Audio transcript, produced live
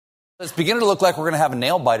It's beginning to look like we're going to have a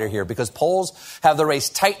nail-biter here because polls have the race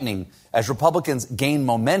tightening as Republicans gain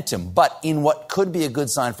momentum. But in what could be a good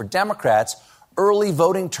sign for Democrats, early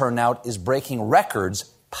voting turnout is breaking records,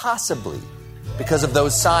 possibly because of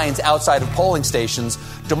those signs outside of polling stations.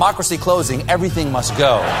 Democracy closing, everything must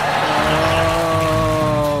go.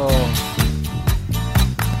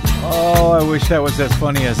 Oh, I wish that was as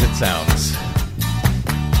funny as it sounds.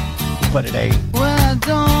 But it ain't. Well, I don't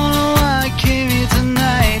know why I came here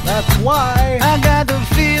tonight. That's why. I got the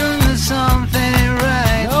feeling that something ain't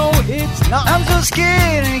right. No, it's not. I'm so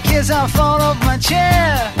scared in case I fall off my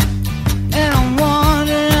chair. And I'm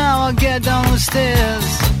wondering how I'll get down the stairs.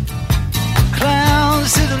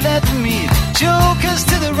 Clowns to the left of me, jokers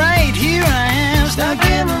to the right. Here I am, stuck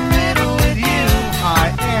in the middle with you.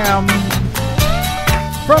 I am.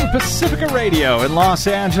 From Pacifica Radio in Los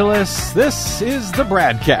Angeles, this is the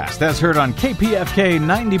Bradcast, as heard on KPFK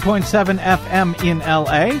 90.7 FM in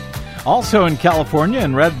LA. Also in California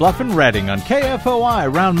in Red Bluff and Redding on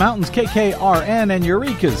KFOI, Round Mountains KKRN, and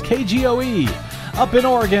Eureka's KGOE. Up in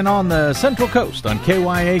Oregon on the Central Coast on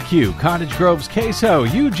KYAQ, Cottage Grove's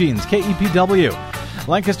KSO, Eugene's KEPW.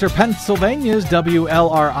 Lancaster, Pennsylvania's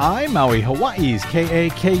WLRI, Maui, Hawaii's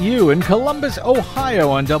KAKU, and Columbus, Ohio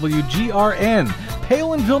on WGRN,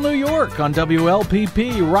 Palinville, New York on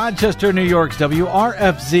WLPP, Rochester, New York's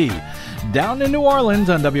WRFZ, down in New Orleans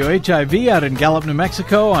on WHIV, out in Gallup, New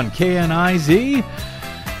Mexico on KNIZ,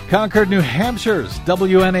 Concord, New Hampshire's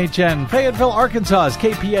WNHN, Fayetteville, Arkansas's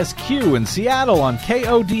KPSQ, and Seattle on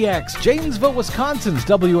KODX, Janesville, Wisconsin's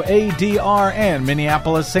WADRN,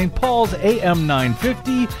 Minneapolis, St. Paul's AM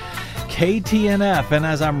 950, KTNF. And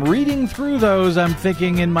as I'm reading through those, I'm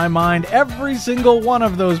thinking in my mind, every single one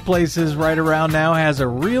of those places right around now has a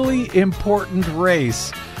really important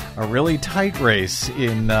race. A really tight race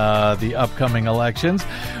in the upcoming elections.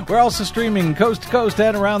 We're also streaming coast to coast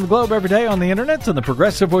and around the globe every day on the internet on the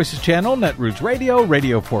Progressive Voices channel, Netroots Radio,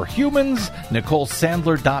 Radio for Humans,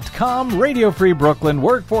 NicoleSandler.com, Radio Free Brooklyn,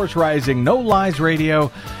 Workforce Rising, No Lies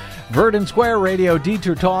Radio, Verdant Square Radio,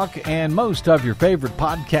 Detour Talk, and most of your favorite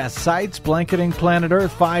podcast sites, blanketing planet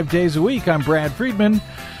Earth 5 days a week. I'm Brad Friedman,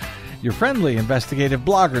 your friendly investigative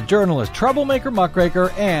blogger, journalist, troublemaker, muckraker,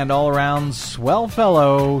 and all-around swell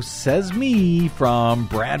fellow, says me, from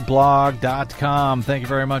bradblog.com. Thank you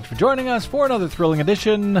very much for joining us for another thrilling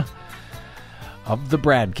edition of the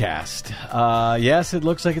Bradcast. Yes, it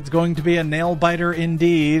looks like it's going to be a nail-biter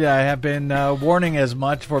indeed. I have been warning as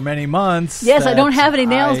much for many months. Yes, I don't have any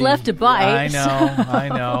nails left to bite. I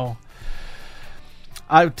know.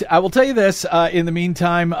 I will tell you this, in the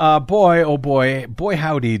meantime, boy,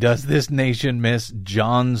 howdy, does this nation miss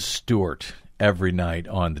Jon Stewart every night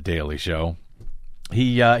on The Daily Show.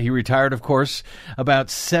 He retired, of course, about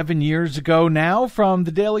 7 years ago now from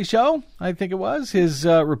The Daily Show, I think it was. His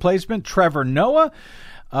replacement, Trevor Noah,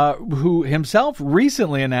 who himself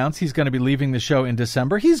recently announced he's going to be leaving the show in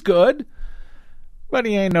December. He's good, but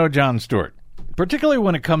he ain't no Jon Stewart. Particularly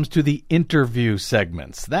when it comes to the interview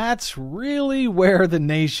segments. That's really where the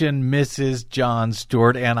nation misses Jon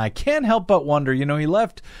Stewart. And I can't help but wonder, he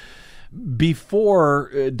left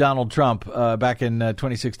before Donald Trump, back in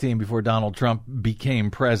 2016, before Donald Trump became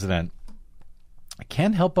president. I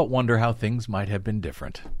can't help but wonder how things might have been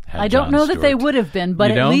different. I don't know that they would have been,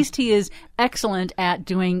 but at least he is excellent at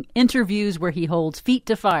doing interviews where he holds feet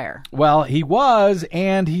to fire. Well, he was,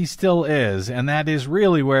 and he still is, and that is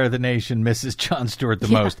really where the nation misses Jon Stewart the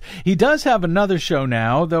most. He does have another show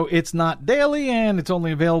now, though it's not daily, and it's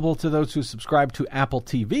only available to those who subscribe to Apple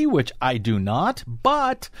TV, which I do not.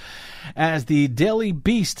 But as the Daily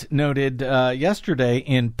Beast noted yesterday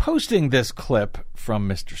in posting this clip from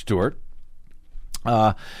Mr. Stewart,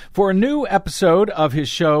 for a new episode of his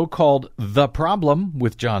show called The Problem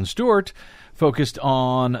with Jon Stewart, focused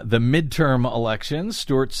on the midterm elections,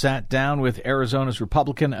 Stewart sat down with Arizona's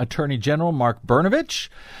Republican Attorney General Mark Brnovich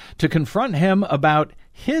to confront him about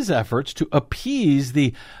his efforts to appease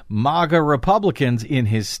the MAGA Republicans in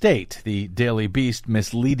his state. The Daily Beast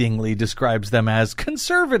misleadingly describes them as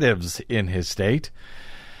conservatives in his state.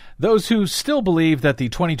 Those who still believe that the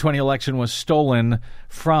 2020 election was stolen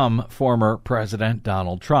from former President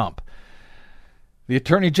Donald Trump. The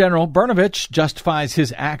Attorney General, Brnovich, justifies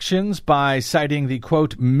his actions by citing the,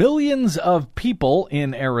 quote, millions of people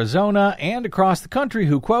in Arizona and across the country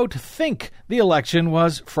who, quote, think the election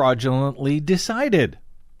was fraudulently decided.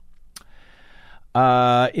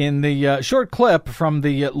 In the short clip from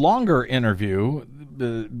the longer interview,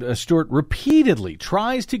 Stewart repeatedly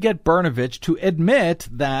tries to get Brnovich to admit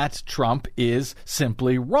that Trump is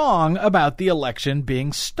simply wrong about the election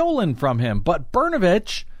being stolen from him. But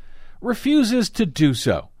Brnovich refuses to do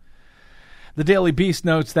so. The Daily Beast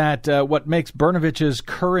notes that what makes Brnovich's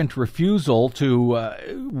current refusal to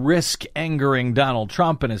risk angering Donald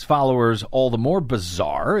Trump and his followers all the more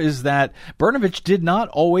bizarre is that Brnovich did not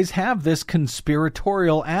always have this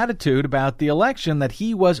conspiratorial attitude about the election that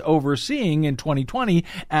he was overseeing in 2020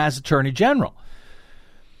 as Attorney General.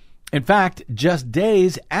 In fact, just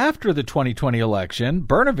days after the 2020 election,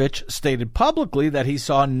 Brnovich stated publicly that he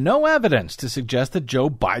saw no evidence to suggest that Joe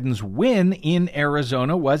Biden's win in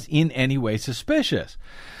Arizona was in any way suspicious.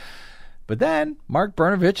 But then Mark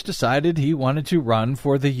Brnovich decided he wanted to run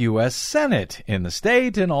for the U.S. Senate in the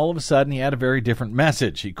state, and all of a sudden he had a very different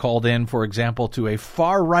message. He called in, for example, to a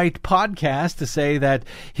far-right podcast to say that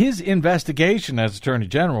his investigation as Attorney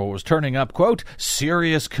General was turning up, quote,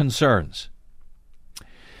 serious concerns.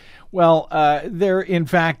 Well, there, in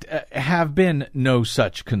fact, have been no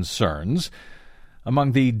such concerns.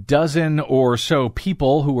 Among the dozen or so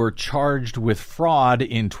people who were charged with fraud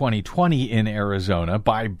in 2020 in Arizona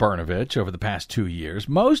by Brnovich over the past 2 years,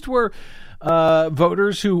 most were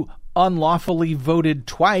voters who unlawfully voted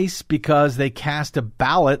twice because they cast a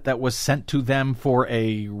ballot that was sent to them for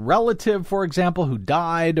a relative, for example, who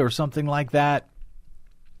died or something like that.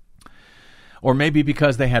 Or maybe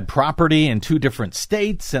because they had property in 2 different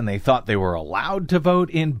states and they thought they were allowed to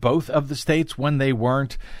vote in both of the states when they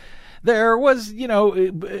weren't. There was,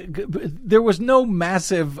 there was no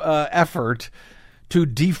massive effort to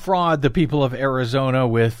defraud the people of Arizona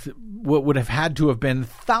with what would have had to have been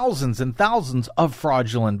thousands and thousands of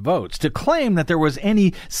fraudulent votes. To claim that there was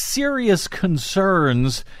any serious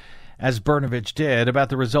concerns, as Brnovich did, about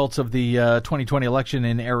the results of the 2020 election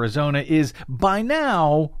in Arizona is by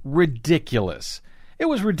now ridiculous. It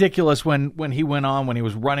was ridiculous when he went on, when he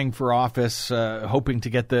was running for office, hoping to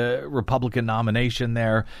get the Republican nomination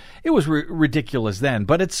there. It was ridiculous then,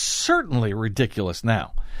 but it's certainly ridiculous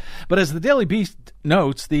now. But as the Daily Beast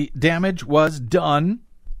notes, the damage was done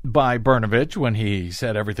by Brnovich when he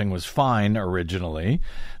said everything was fine originally.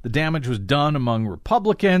 The damage was done among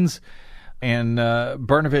Republicans. And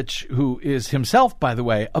Brnovich, who is himself, by the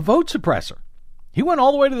way, a vote suppressor, he went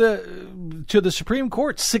all the way to the Supreme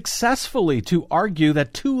Court successfully to argue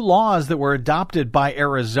that 2 laws that were adopted by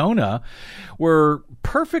Arizona were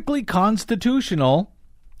perfectly constitutional,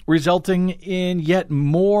 resulting in yet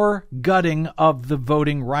more gutting of the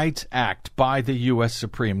Voting Rights Act by the U.S.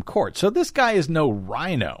 Supreme Court. So this guy is no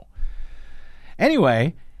rhino.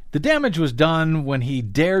 Anyway, the damage was done when he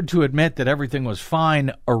dared to admit that everything was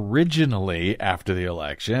fine originally after the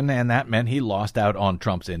election, and that meant he lost out on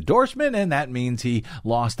Trump's endorsement, and that means he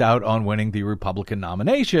lost out on winning the Republican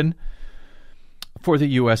nomination for the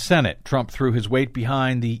U.S. Senate. Trump threw his weight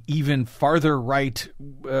behind the even farther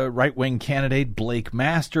right-wing candidate Blake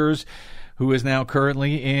Masters, who is now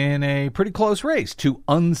currently in a pretty close race to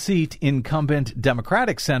unseat incumbent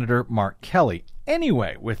Democratic Senator Mark Kelly.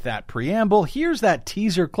 Anyway, with that preamble, here's that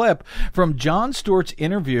teaser clip from Jon Stewart's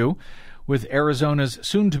interview with Arizona's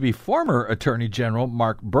soon-to-be former Attorney General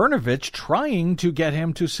Mark Brnovich, trying to get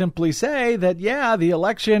him to simply say that, yeah, the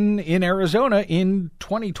election in Arizona in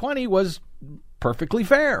 2020 was perfectly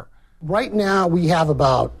fair. Right now, we have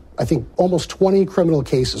about, I think, almost 20 criminal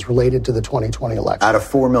cases related to the 2020 election. Out of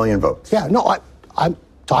 4 million votes. Yeah, no, I'm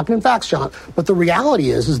talking in facts, John. But the reality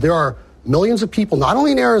is there are millions of people, not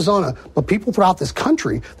only in Arizona, but people throughout this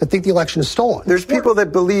country that think the election is stolen. There's people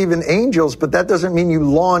that believe in angels, but that doesn't mean you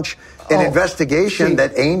launch an investigation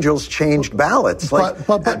that angels changed ballots. Like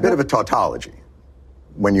a bit of a tautology.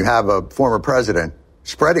 When you have a former president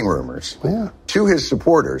spreading rumors to his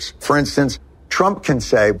supporters, for instance, Trump can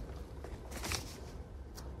say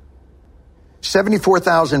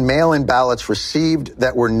 74,000 mail-in ballots received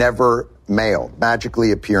that were never mailed,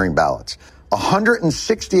 magically appearing ballots.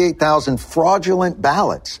 168,000 fraudulent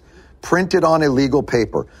ballots printed on illegal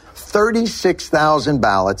paper. 36,000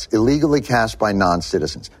 ballots illegally cast by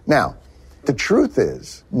non-citizens. Now, the truth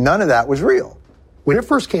is, none of that was real. When it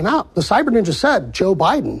first came out, the Cyber Ninja said Joe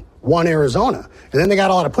Biden won Arizona. And then they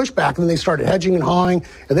got a lot of pushback, and then they started hedging and hawing.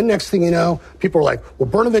 And then next thing you know, people were like, well,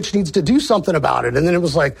 Brnovich needs to do something about it. And then it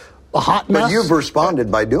was like a hot mess. But you've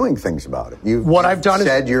responded by doing things about it. You've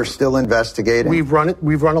said you're still investigating. We've run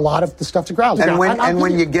a lot of the stuff to ground. And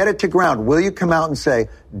when you get it to ground, will you come out and say,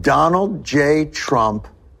 Donald J. Trump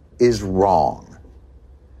is wrong?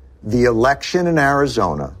 The election in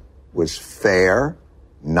Arizona was fair,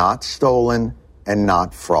 not stolen, and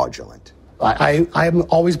not fraudulent. I've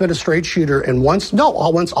always been a straight shooter, and once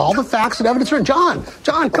all the facts and evidence are John,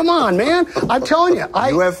 come on, man. I'm telling you.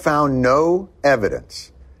 You have found no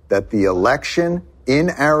evidence that the election in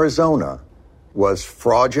Arizona was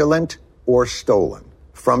fraudulent or stolen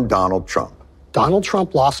from Donald Trump. Donald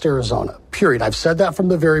Trump lost Arizona, period. I've said that from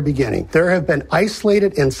the very beginning. There have been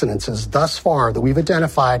isolated incidences thus far that we've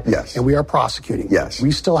identified, and we are prosecuting. Yes.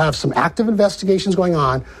 We still have some active investigations going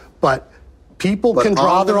on, but people can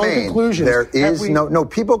draw their own conclusions. There is no,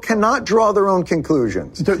 people cannot draw their own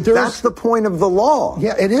conclusions. That's the point of the law.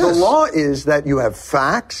 Yeah, it is. The law is that you have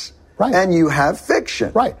facts and you have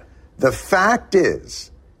fiction. Right. The fact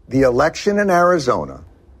is the election in Arizona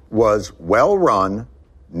was well run,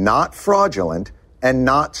 not fraudulent, and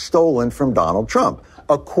not stolen from Donald Trump,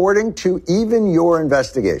 according to even your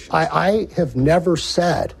investigation. I have never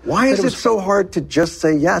said. Why is it so hard to just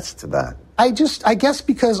say yes to that? I guess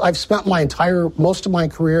because I've spent most of my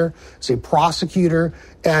career as a prosecutor,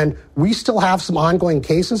 and we still have some ongoing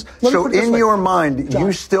cases. So in your mind, John,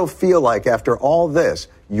 you still feel like after all this,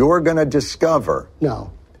 you're going to discover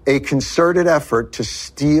a concerted effort to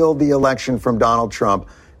steal the election from Donald Trump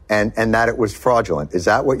and that it was fraudulent. Is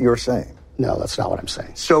that what you're saying? No, that's not what I'm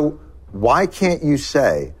saying. So why can't you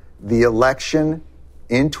say the election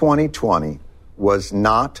in 2020 was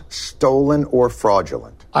not stolen or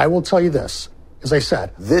fraudulent? I will tell you this. As I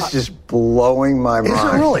said, this is blowing my mind. Is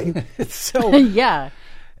it really? So yeah.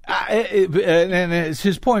 And it's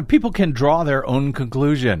his point. People can draw their own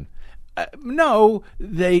conclusion. No,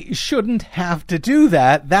 they shouldn't have to do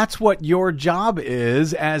that. That's what your job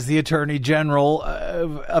is as the Attorney General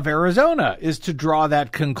of Arizona, is to draw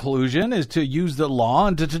that conclusion, is to use the law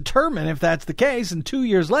and to determine if that's the case. And 2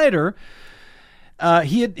 years later,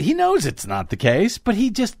 he knows it's not the case, but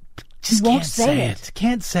he just can't say it.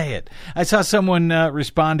 Can't say it. I saw someone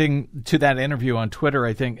responding to that interview on Twitter,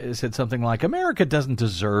 I think, said something like, America doesn't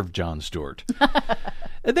deserve Jon Stewart.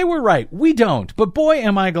 They were right. We don't. But boy,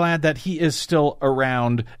 am I glad that he is still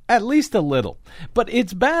around, at least a little. But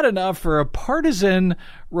it's bad enough for a partisan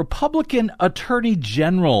Republican attorney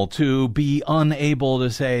general to be unable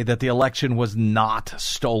to say that the election was not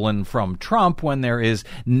stolen from Trump when there is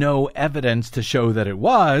no evidence to show that it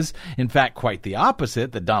was. In fact, quite the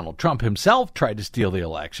opposite, that Donald Trump himself tried to steal the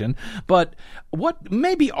election. But what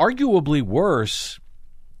may be arguably worse,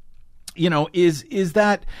 is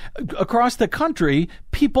that across the country,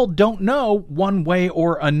 people don't know one way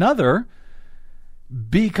or another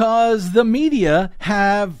because the media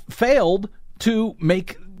have failed to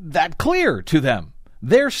make that clear to them.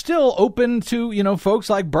 They're still open to, folks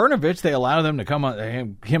like Brnovich. They allow them to come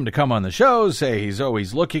on, him to come on the show, say he's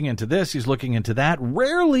looking into this, he's looking into that.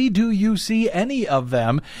 Rarely do you see any of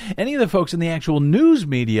them, any of the folks in the actual news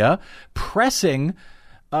media pressing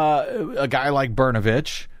a guy like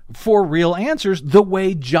Brnovich for real answers the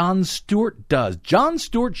way Jon Stewart does. Jon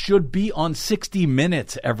Stewart should be on 60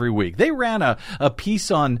 Minutes every week. They ran a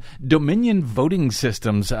piece on Dominion voting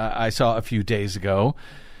systems I saw a few days ago,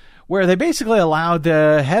 where they basically allowed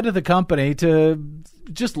the head of the company to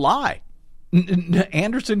just lie.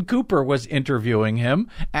 Anderson Cooper was interviewing him,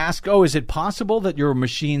 asked, is it possible that your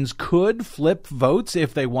machines could flip votes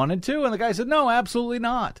if they wanted to? And the guy said, no, absolutely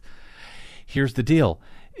not. Here's the deal.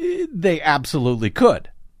 They absolutely could.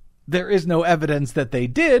 There is no evidence that they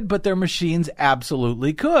did, but their machines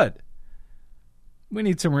absolutely could. We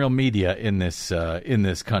need some real media in this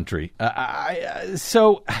country.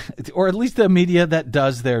 Or at least the media that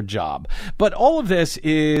does their job. But all of this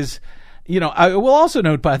is, I will also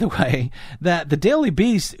note, by the way, that the Daily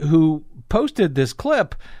Beast, who posted this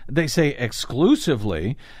clip, they say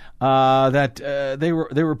exclusively, that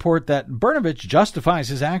they report that Brnovich justifies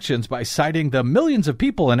his actions by citing the millions of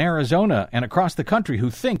people in Arizona and across the country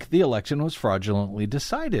who think the election was fraudulently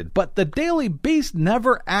decided. But the Daily Beast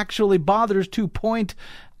never actually bothers to point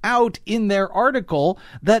out in their article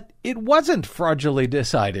that it wasn't fraudulently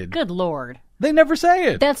decided. Good Lord. They never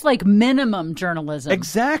say it. That's like minimum journalism.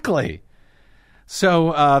 Exactly.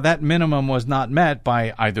 So that minimum was not met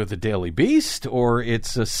by either the Daily Beast or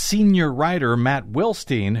its senior writer, Matt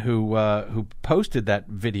Wilstein, who posted that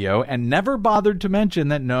video and never bothered to mention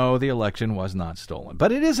that, no, the election was not stolen.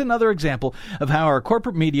 But it is another example of how our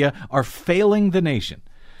corporate media are failing the nation.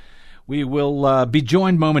 We will be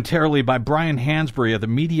joined momentarily by Brian Hansbury of the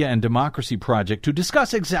Media and Democracy Project to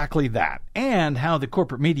discuss exactly that and how the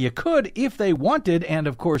corporate media could, if they wanted, and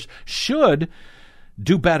of course should,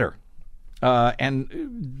 do better.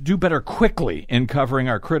 And do better quickly in covering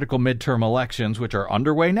our critical midterm elections, which are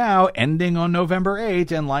underway now, ending on November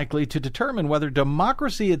 8th, and likely to determine whether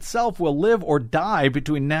democracy itself will live or die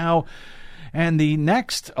between now and the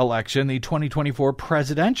next election, the 2024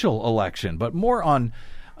 presidential election. But more on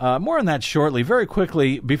More on that shortly. Very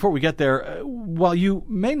quickly, before we get there, while you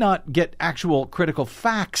may not get actual critical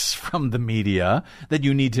facts from the media that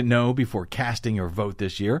you need to know before casting your vote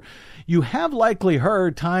this year, you have likely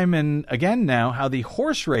heard time and again now how the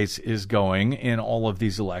horse race is going in all of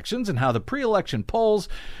these elections and how the pre-election polls,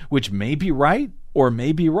 which may be right or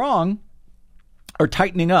may be wrong, are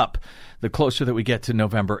tightening up the closer that we get to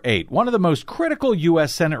November 8. One of the most critical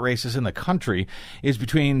U.S. Senate races in the country is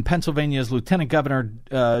between Pennsylvania's Lieutenant Governor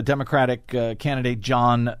Democratic candidate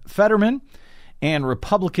John Fetterman and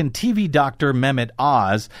Republican TV doctor Mehmet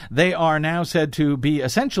Oz. They are now said to be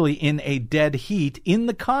essentially in a dead heat in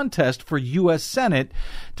the contest for U.S. Senate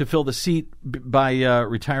to fill the seat by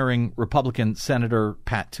retiring Republican Senator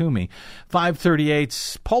Pat Toomey.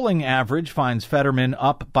 538's polling average finds Fetterman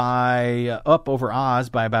up over Oz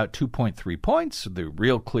by about 2.3 points. The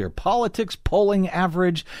Real Clear Politics polling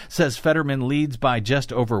average says Fetterman leads by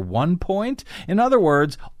just over 1 point. In other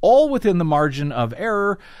words, all within the margin of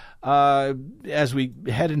error. As we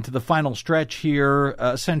head into the final stretch here,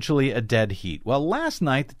 essentially a dead heat. Well, last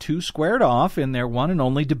night, the two squared off in their one and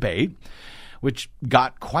only debate, which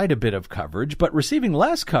got quite a bit of coverage, but receiving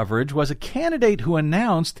less coverage was a candidate who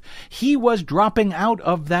announced he was dropping out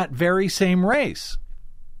of that very same race.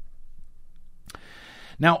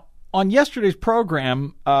 Now, on yesterday's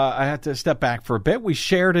program, I had to step back for a bit. We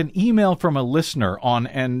shared an email from a listener on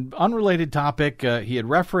an unrelated topic. He had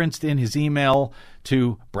referenced in his email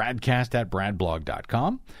to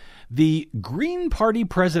bradcast@bradblog.com the Green Party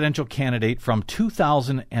presidential candidate from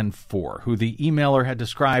 2004, who the emailer had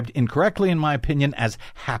described incorrectly, in my opinion, as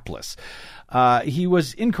hapless. He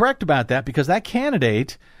was incorrect about that because that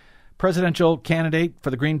candidate, presidential candidate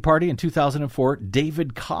for the Green Party in 2004,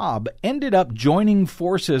 David Cobb, ended up joining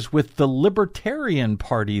forces with the Libertarian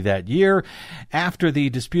Party that year after the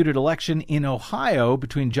disputed election in Ohio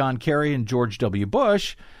between John Kerry and George W.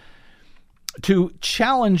 Bush to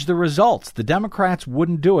challenge the results. The Democrats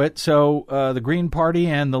wouldn't do it, so the Green Party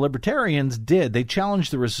and the Libertarians did. They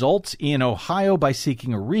challenged the results in Ohio by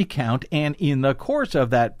seeking a recount, and in the course of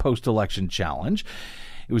that post-election challenge,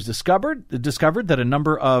 it was discovered that a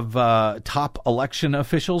number of top election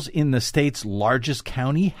officials in the state's largest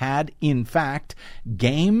county had, in fact,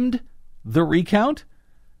 gamed the recount.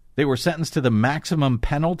 They were sentenced to the maximum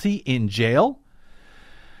penalty in jail.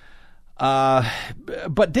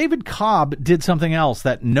 But David Cobb did something else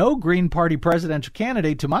that no Green Party presidential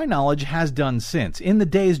candidate, to my knowledge, has done since. In the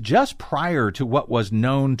days just prior to what was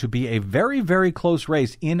known to be a very, very close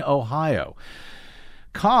race in Ohio,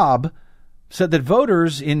 Cobb said that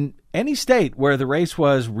voters in any state where the race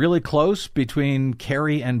was really close between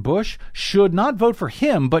Kerry and Bush should not vote for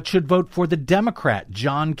him, but should vote for the Democrat,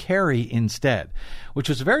 John Kerry, instead, which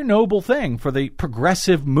was a very noble thing for the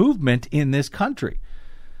progressive movement in this country.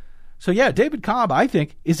 So, yeah, David Cobb, I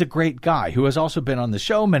think, is a great guy who has also been on the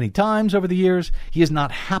show many times over the years. He is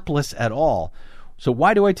not hapless at all. So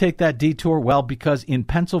why do I take that detour? Well, because in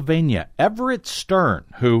Pennsylvania, Everett Stern,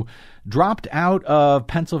 who dropped out of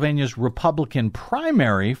Pennsylvania's Republican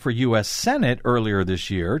primary for U.S. Senate earlier this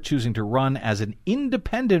year, choosing to run as an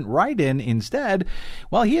independent write-in instead,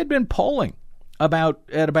 well, he had been polling at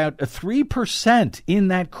about 3% in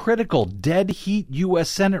that critical dead heat U.S.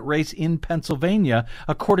 Senate race in Pennsylvania,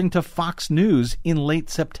 according to Fox News in late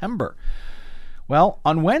September. Well,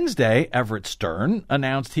 on Wednesday, Everett Stern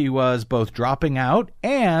announced he was both dropping out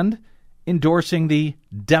and endorsing the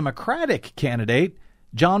Democratic candidate,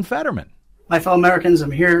 John Fetterman. My fellow Americans, I'm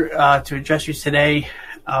here to address you today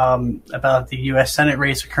about the U.S. Senate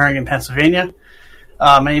race occurring in Pennsylvania.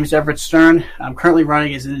 My name is Everett Stern. I'm currently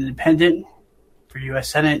running as an independent for U.S.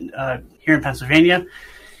 Senate here in Pennsylvania.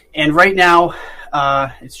 And right now,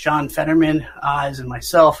 it's John Fetterman, Oz, and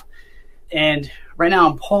myself. And right now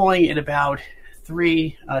I'm polling at about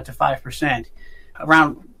 3 to 5%,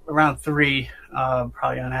 around 3,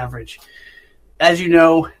 probably on average. As you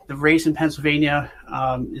know, the race in Pennsylvania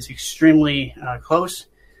is extremely close.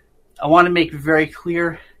 I want to make it very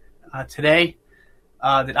clear today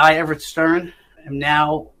that I, Everett Stern, am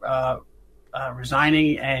now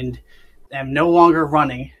resigning and am no longer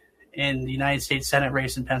running in the United States Senate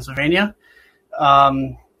race in Pennsylvania.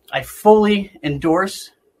 I fully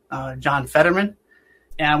endorse John Fetterman,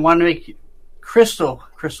 and I want to make crystal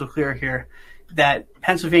clear here that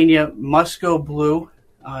Pennsylvania must go blue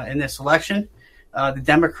in this election. The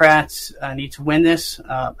Democrats need to win this.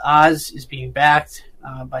 Oz is being backed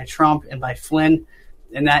by Trump and by Flynn,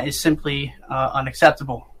 and that is simply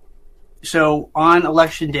unacceptable. So on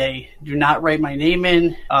Election Day, do not write my name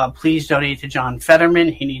in. Please donate to John Fetterman.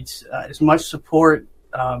 He needs as much support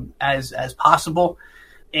as possible.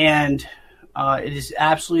 And it is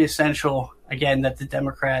absolutely essential again, that the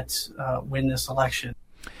Democrats win this election.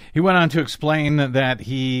 He went on to explain that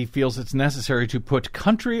he feels it's necessary to put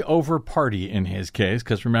country over party in his case,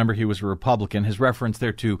 because remember, he was a Republican. His reference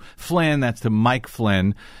there to Flynn, that's to Mike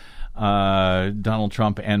Flynn, Donald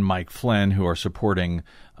Trump and Mike Flynn, who are supporting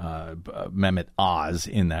Mehmet Oz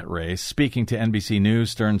in that race. Speaking to NBC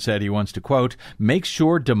News, Stern said he wants to, quote, make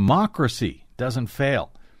sure democracy doesn't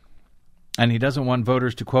fail. And he doesn't want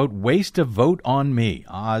voters to, quote, waste a vote on me.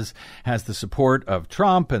 Oz has the support of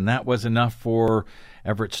Trump, and that was enough for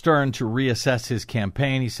Everett Stern to reassess his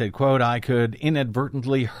campaign. He said, quote, I could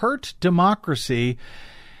inadvertently hurt democracy,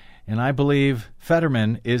 and I believe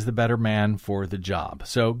Fetterman is the better man for the job.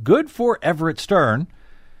 So good for Everett Stern.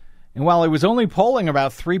 And while he was only polling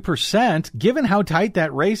about 3%, given how tight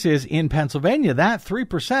that race is in Pennsylvania, that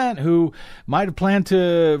 3% who might have planned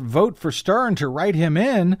to vote for Stern to write him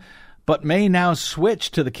in, but may now switch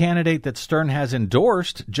to the candidate that Stern has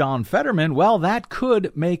endorsed, John Fetterman, well, that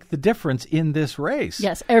could make the difference in this race.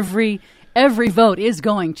 Yes, every vote is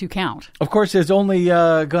going to count. Of course, it's only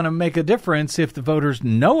going to make a difference if the voters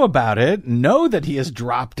know about it, know that he has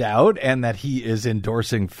dropped out, and that he is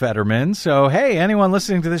endorsing Fetterman. So, hey, anyone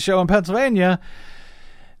listening to this show in Pennsylvania,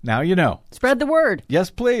 now you know. Spread the word. Yes,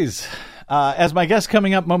 please. As my guest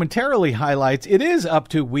coming up momentarily highlights, it is up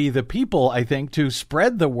to we the people, I think, to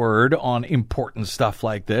spread the word on important stuff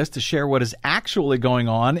like this, to share what is actually going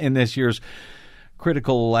on in this year's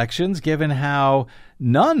critical elections, given how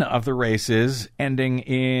none of the races ending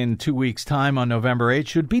in 2 weeks' time on November 8th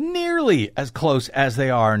should be nearly as close as they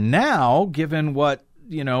are now, given what,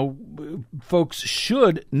 folks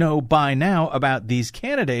should know by now about these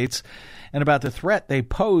candidates and about the threat they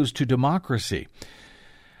pose to democracy.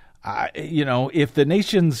 If the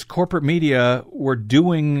nation's corporate media were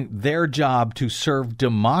doing their job to serve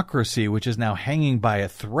democracy, which is now hanging by a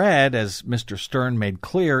thread, as Mr. Stern made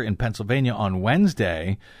clear in Pennsylvania on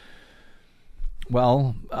Wednesday,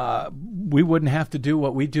 well, we wouldn't have to do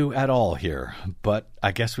what we do at all here. But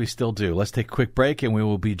I guess we still do. Let's take a quick break, and we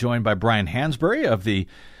will be joined by Brian Hansberry of the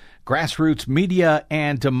Grassroots Media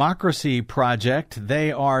and Democracy Project.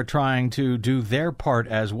 They are trying to do their part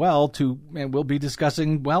as well, and we'll be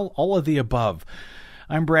discussing, well, all of the above.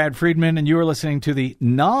 I'm Brad Friedman, and you are listening to the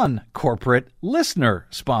non-corporate,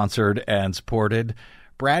 listener-sponsored and supported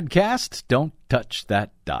Bradcast. Don't touch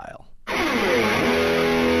that dial.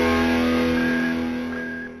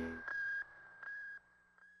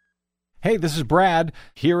 Hey, this is Brad.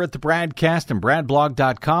 Here at the Bradcast and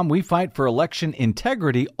BradBlog.com, we fight for election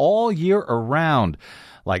integrity all year around,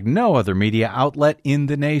 like no other media outlet in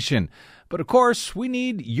the nation. But of course, we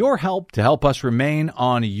need your help to help us remain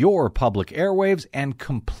on your public airwaves and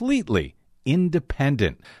completely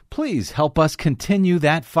independent. Please help us continue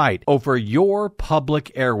that fight over your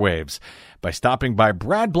public airwaves by stopping by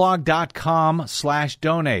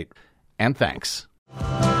BradBlog.com/donate. And thanks.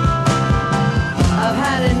 I've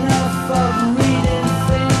had enough of reading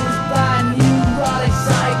things by neurotic,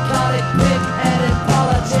 psychotic, pig-headed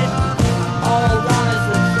politics. All I want is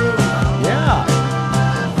the truth.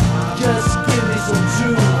 Yeah. Just give me some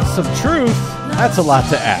truth. Some truth? That's a lot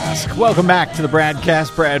to ask. Welcome back to the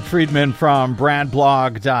Bradcast. Brad Friedman from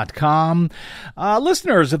BradBlog.com.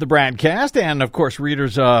 Listeners of the Bradcast and, of course,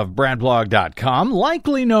 readers of BradBlog.com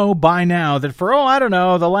likely know by now that for,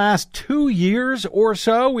 the last 2 years or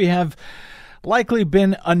so, we have likely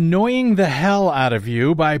been annoying the hell out of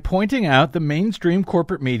you by pointing out the mainstream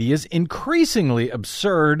corporate media's increasingly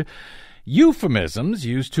absurd euphemisms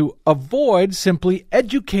used to avoid simply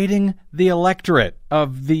educating the electorate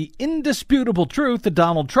of the indisputable truth that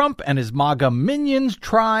Donald Trump and his MAGA minions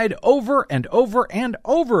tried over and over and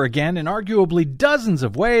over again in arguably dozens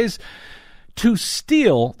of ways to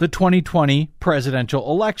steal the 2020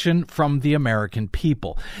 presidential election from the American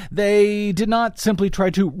people. They did not simply try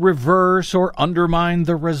to reverse or undermine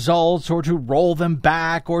the results or to roll them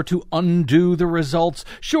back or to undo the results.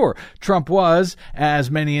 Sure, Trump was,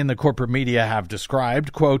 as many in the corporate media have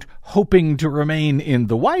described, quote, hoping to remain in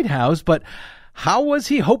the White House, but how was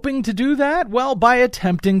he hoping to do that? Well, by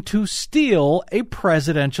attempting to steal a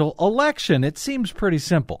presidential election. It seems pretty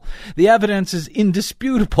simple. The evidence is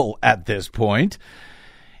indisputable at this point.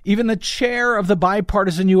 Even the chair of the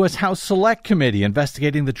bipartisan U.S. House Select Committee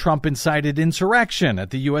investigating the Trump-incited insurrection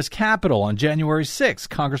at the U.S. Capitol on January 6,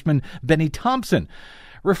 Congressman Benny Thompson,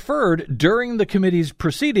 referred during the committee's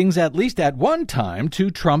proceedings, at least at one time, to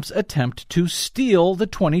Trump's attempt to steal the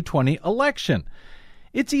 2020 election.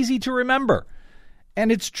 It's easy to remember. And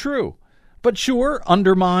it's true. But sure,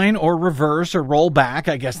 undermine or reverse or roll back,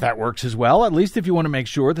 I guess that works as well, at least if you want to make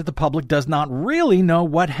sure that the public does not really know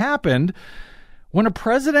what happened when a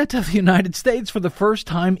president of the United States, for the first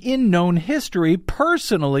time in known history,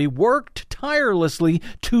 personally worked tirelessly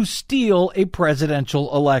to steal a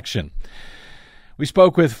presidential election. We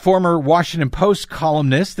spoke with former Washington Post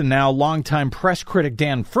columnist and now longtime press critic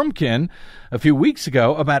Dan Frumkin a few weeks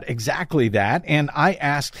ago about exactly that, and I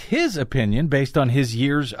asked his opinion based on his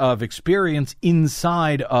years of experience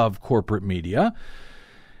inside of corporate media,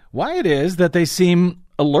 why it is that they seem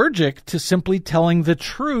allergic to simply telling the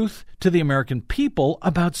truth to the American people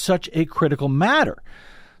about such a critical matter,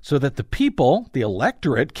 so that the people, the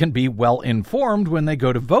electorate, can be well informed when they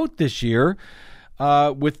go to vote this year,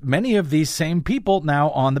 with many of these same people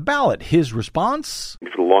now on the ballot. His response?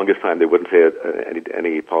 For the longest time, they wouldn't say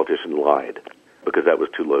any politician lied because that was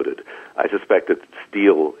too loaded. I suspect that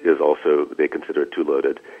steal is also, they consider it too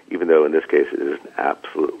loaded, even though in this case it is an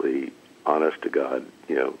absolutely honest to God,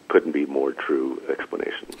 couldn't be more true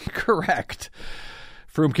explanation. Correct.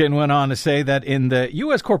 Frumkin went on to say that in the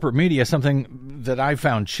U.S. corporate media, something that I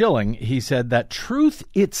found chilling, he said that truth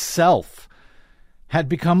itself had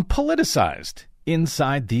become politicized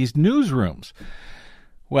inside these newsrooms.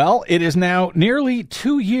 Well, it is now nearly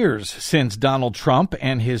 2 years since Donald Trump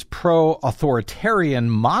and his pro-authoritarian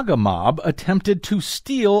MAGA mob attempted to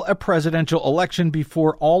steal a presidential election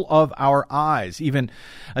before all of our eyes, even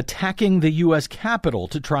attacking the U.S. Capitol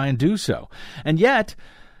to try and do so. And yet,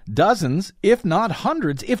 dozens, if not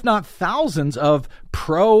hundreds, if not thousands of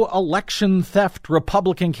pro-election theft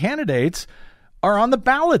Republican candidates are on the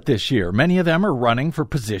ballot this year. Many of them are running for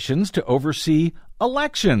positions to oversee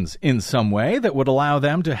elections in some way that would allow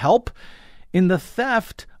them to help in the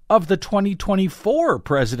theft of the 2024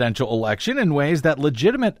 presidential election in ways that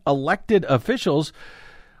legitimate elected officials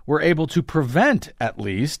were able to prevent, at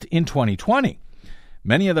least in 2020.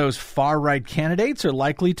 Many of those far-right candidates are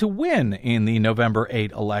likely to win in the November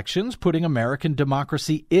 8 elections, putting American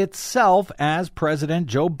democracy itself, as President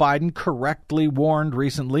Joe Biden correctly warned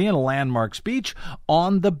recently in a landmark speech,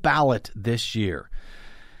 on the ballot this year.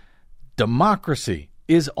 Democracy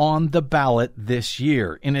is on the ballot this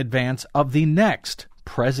year in advance of the next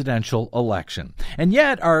presidential election. And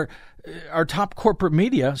yet our top corporate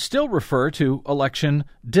media still refer to election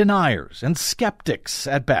deniers and skeptics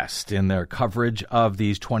at best in their coverage of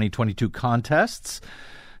these 2022 contests,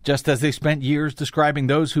 just as they spent years describing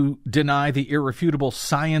those who deny the irrefutable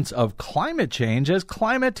science of climate change as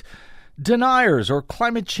climate deniers or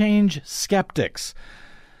climate change skeptics,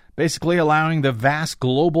 basically allowing the vast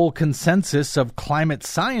global consensus of climate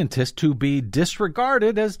scientists to be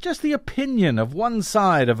disregarded as just the opinion of one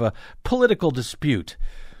side of a political dispute.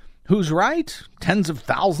 Who's right? Tens of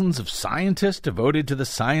thousands of scientists devoted to the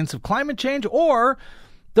science of climate change, or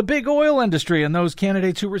the big oil industry and those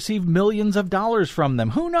candidates who receive millions of dollars from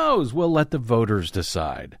them? Who knows? We'll let the voters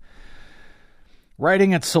decide.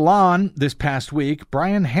 Writing at Salon this past week,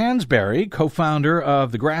 Brian Hansberry, co-founder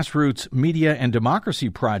of the Grassroots Media and Democracy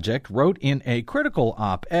Project, wrote in a critical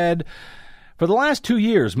op-ed, "For the last 2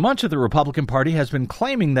 years, much of the Republican Party has been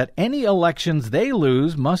claiming that any elections they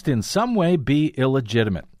lose must in some way be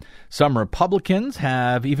illegitimate. Some Republicans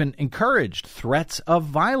have even encouraged threats of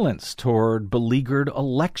violence toward beleaguered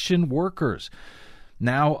election workers.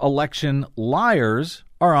 Now election liars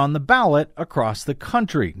are on the ballot across the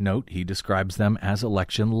country." Note, he describes them as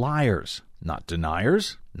election liars, not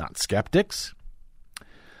deniers, not skeptics.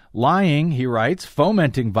 Lying, he writes,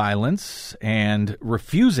 fomenting violence and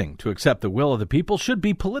refusing to accept the will of the people should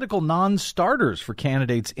be political non-starters for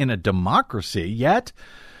candidates in a democracy. Yet,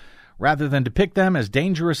 rather than depict them as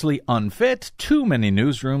dangerously unfit, too many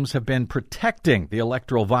newsrooms have been protecting the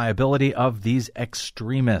electoral viability of these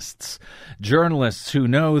extremists. Journalists who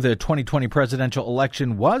know the 2020 presidential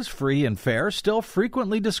election was free and fair still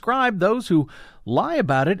frequently describe those who lie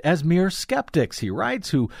about it as mere skeptics, he writes,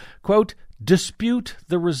 who, quote, dispute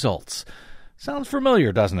the results. Sounds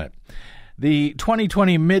familiar, doesn't it? The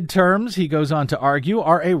 2020 midterms, he goes on to argue,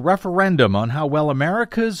 are a referendum on how well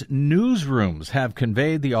America's newsrooms have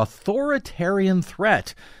conveyed the authoritarian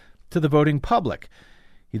threat to the voting public.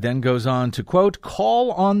 He then goes on to, quote,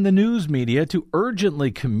 call on the news media to urgently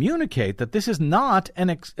communicate that this is not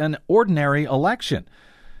an ordinary election,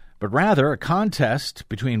 but rather a contest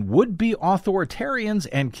between would-be authoritarians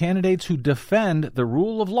and candidates who defend the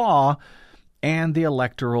rule of law and the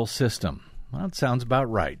electoral system. Well, that sounds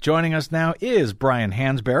about right. Joining us now is Brian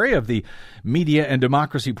Hansberry of the Media and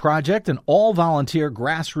Democracy Project, an all-volunteer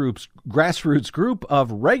grassroots group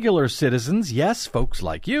of regular citizens, yes, folks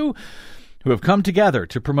like you, who have come together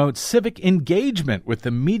to promote civic engagement with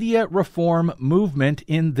the media reform movement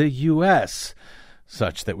in the U.S.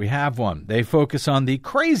 such that we have one. They focus on the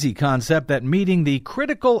crazy concept that meeting the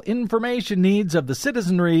critical information needs of the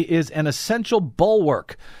citizenry is an essential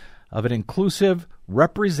bulwark of an inclusive,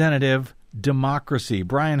 representative democracy.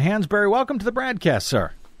 Brian Hansberry, welcome to the broadcast,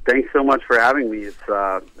 sir. Thanks so much for having me. It's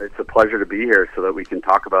a pleasure to be here so that we can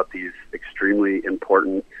talk about these extremely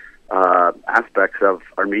important aspects of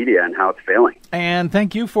our media and how it's failing. And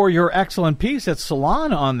thank you for your excellent piece at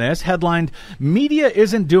Salon on this, headlined, "Media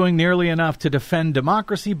Isn't Doing Nearly Enough to Defend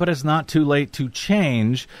Democracy, but It's Not Too Late to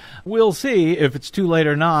Change." We'll see if it's too late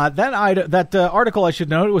or not. That article, I should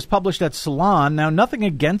note, was published at Salon. Now, nothing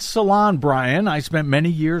against Salon, Brian. I spent many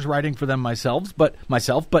years writing for them myself,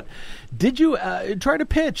 but did you try to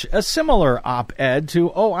pitch a similar op-ed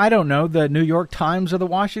to, the New York Times or the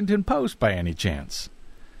Washington Post by any chance?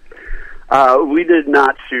 We did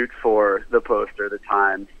not shoot for the Post or the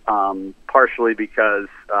Times, partially because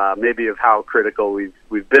maybe of how critical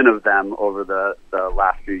we've been of them over the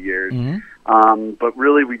last few years. Mm-hmm. But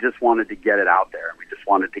really, we just wanted to get it out there. We just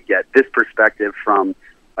wanted to get this perspective from,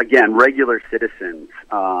 again, regular citizens.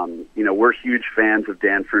 We're huge fans of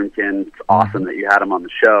Dan Frumkin. It's awesome that you had him on the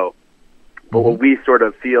show. But what we sort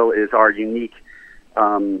of feel is our unique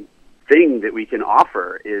thing that we can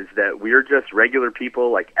offer is that we're just regular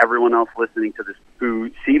people like everyone else listening to this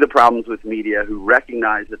who see the problems with media, who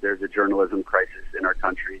recognize that there's a journalism crisis in our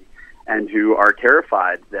country, and who are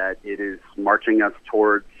terrified that it is marching us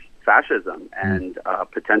towards fascism and a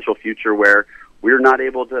potential future where we're not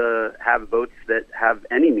able to have votes that have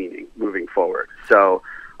any meaning moving forward. So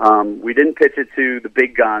we didn't pitch it to the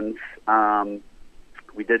big guns.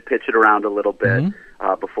 We did pitch it around a little bit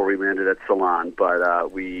before we landed at Salon,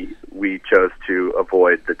 but we chose to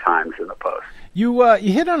avoid the Times and the Post. You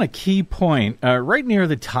hit on a key point right near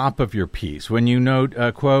the top of your piece when you note,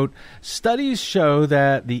 quote, "Studies show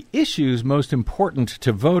that the issues most important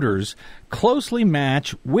to voters closely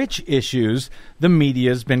match which issues the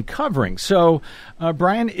media's been covering." So,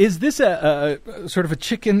 Brian, is this a sort of a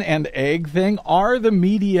chicken and egg thing? Are the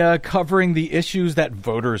media covering the issues that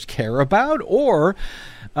voters care about, or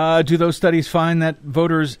do those studies find that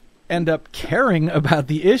voters end up caring about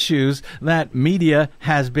the issues that media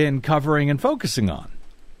has been covering and focusing on?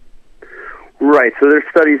 Right. So there's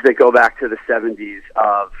studies that go back to the 70s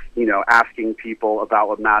of, asking people about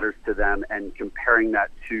what matters to them and comparing that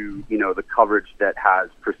to, the coverage that has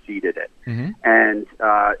preceded it. Mm-hmm. And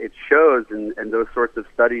it shows, and those sorts of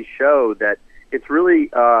studies show that it's really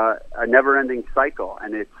a never-ending cycle.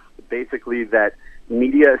 And it's basically that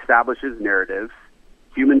media establishes narratives.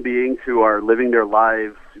 Human beings who are living their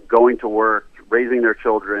lives, going to work, raising their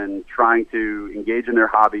children, trying to engage in their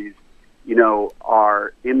hobbies,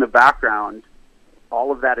 are in the background.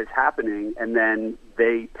 All of that is happening, and then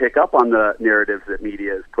they pick up on the narratives that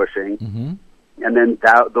media is pushing, and then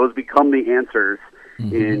those become the answers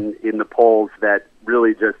in the polls that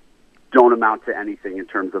really just don't amount to anything in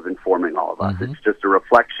terms of informing all of us. It's just a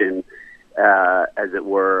reflection, as it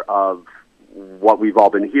were, of what we've all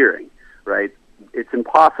been hearing, right? It's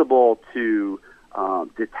impossible to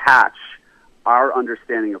detach our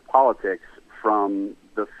understanding of politics from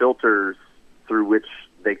the filters through which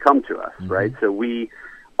they come to us, right? So we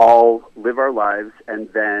all live our lives, and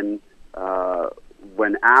then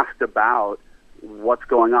when asked about what's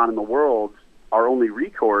going on in the world, our only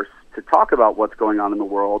recourse to talk about what's going on in the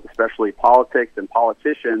world, especially politics and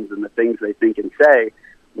politicians and the things they think and say,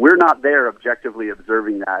 we're not there objectively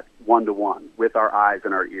observing that one-to-one with our eyes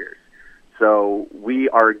and our ears. So we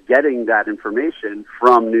are getting that information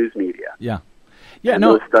from news media.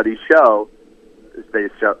 Those studies show they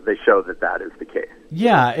show that is the case.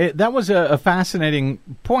 Yeah, that was a fascinating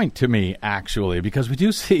point to me, actually, because we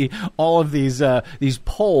do see all of these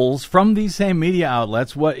polls from these same media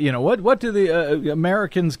outlets. What do the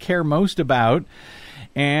Americans care most about?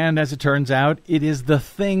 And as it turns out, it is the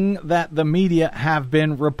thing that the media have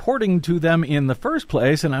been reporting to them in the first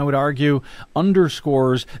place, and I would argue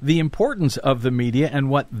underscores the importance of the media and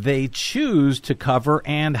what they choose to cover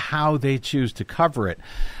and how they choose to cover it.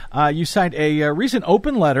 You cite a recent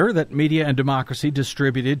open letter that Media and Democracy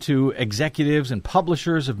distributed to executives and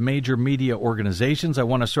publishers of major media organizations. I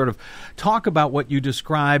want to sort of talk about what you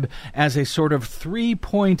describe as a sort of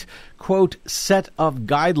 3-point, quote, set of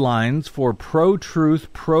guidelines for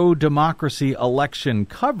pro-truth, pro-democracy election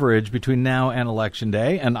coverage between now and Election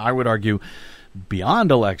Day. And I would argue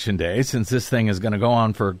beyond Election Day, since this thing is going to go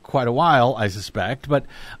on for quite a while, I suspect. But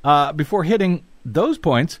before hitting those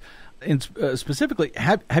points, specifically,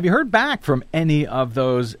 have you heard back from any of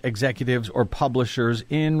those executives or publishers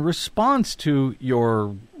in response to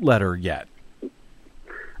your letter yet?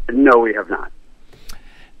 No, we have not.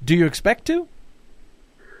 Do you expect to?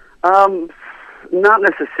 Not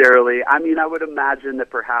necessarily. I mean, I would imagine that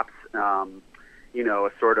perhaps, a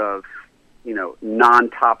sort of,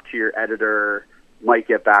 non-top tier editor might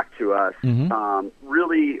get back to us. Mm-hmm.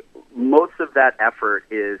 Really, most of that effort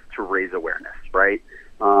is to raise awareness, right?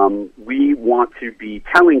 We want to be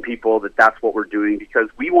telling people that that's what we're doing because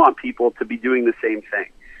we want people to be doing the same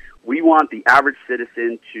thing. We want the average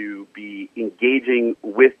citizen to be engaging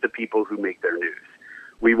with the people who make their news.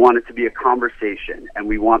 We want it to be a conversation, and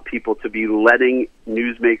we want people to be letting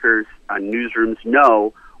newsmakers, newsrooms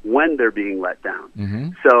know when they're being let down. Mm-hmm.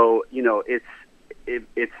 So,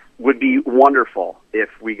 it would be wonderful if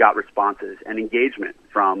we got responses and engagement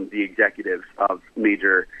from the executives of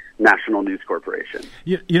major national news corporations.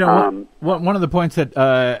 One of the points that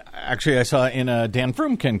actually I saw in a Dan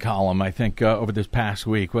Frumkin column, I think, over this past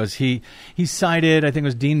week was he cited, I think it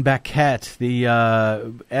was Dean Baquet, the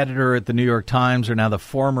editor at the New York Times, or now the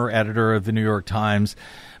former editor of the New York Times,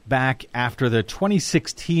 back after the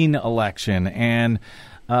 2016 election. And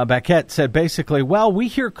Baquet said basically, well, we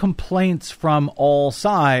hear complaints from all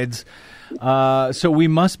sides, so we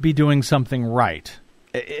must be doing something right.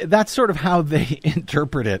 That's sort of how they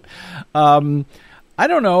interpret it. I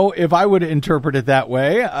don't know if I would interpret it that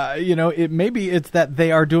way. Maybe it's that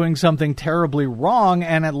they are doing something terribly wrong,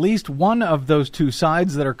 and at least one of those two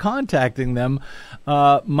sides that are contacting them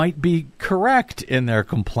might be correct in their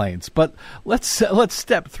complaints. But let's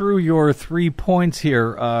step through your 3 points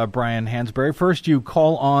here, Brian Hansberry. First, you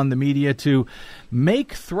call on the media to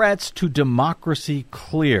make threats to democracy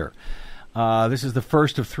clear. This is the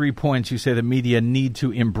first of 3 points you say the media need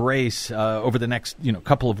to embrace over the next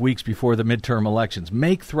couple of weeks before the midterm elections.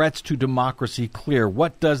 Make threats to democracy clear.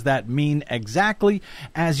 What does that mean exactly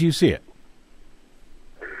as you see it?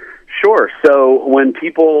 Sure. So when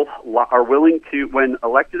people when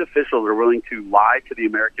elected officials are willing to lie to the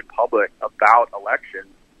American public about elections,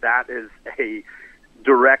 that is a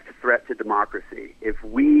direct threat to democracy. If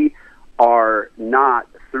we are not,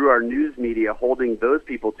 through our news media, holding those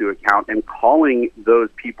people to account and calling those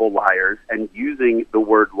people liars and using the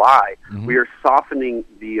word lie, mm-hmm. we are softening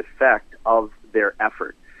the effect of their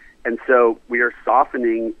effort. And so we are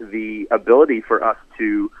softening the ability for us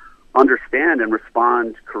to understand and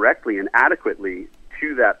respond correctly and adequately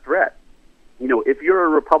to that threat. If you're a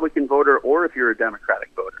Republican voter or if you're a Democratic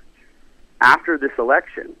voter, after this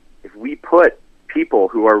election, if we put people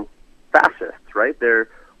who are fascists, right, they're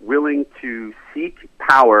willing to seek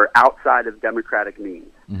power outside of democratic means.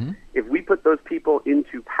 Mm-hmm. If we put those people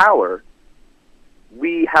into power,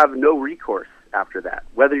 we have no recourse after that,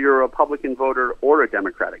 whether you're a Republican voter or a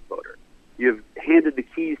Democratic voter. You've handed the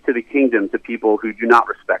keys to the kingdom to people who do not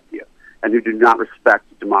respect you and who do not respect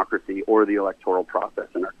democracy or the electoral process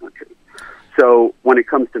in our country. So when it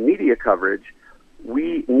comes to media coverage,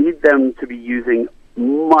 we need them to be using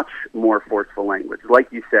much more forceful language.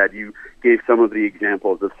 Like you said, you gave some of the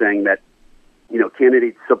examples of saying that,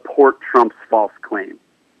 candidates support Trump's false claim.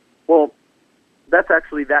 Well, that's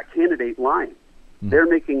actually that candidate lying. Mm-hmm. They're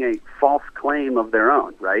making a false claim of their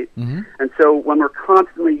own, right? Mm-hmm. And so when we're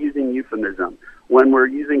constantly using euphemism, when we're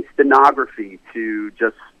using stenography to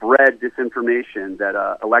just spread disinformation that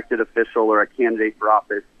an elected official or a candidate for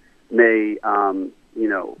office may,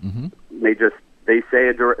 mm-hmm. may just, they say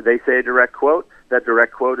a direct quote, that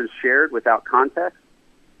direct quote is shared without context,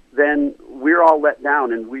 then we're all let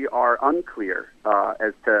down and we are unclear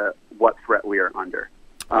as to what threat we are under.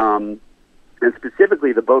 And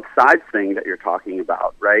specifically the both sides thing that you're talking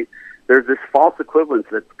about, right? There's this false equivalence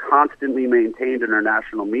that's constantly maintained in our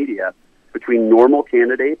national media between normal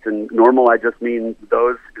candidates, and normal I just mean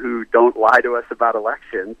those who don't lie to us about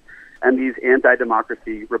elections, and these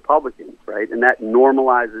anti-democracy Republicans, right? And that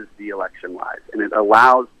normalizes the election lies, and it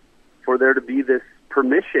allows for there to be this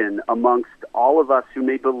permission amongst all of us who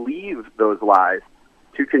may believe those lies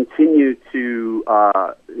to continue to,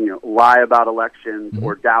 lie about elections mm-hmm.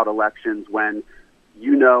 or doubt elections when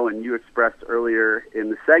and you expressed earlier in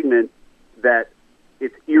the segment that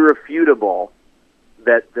it's irrefutable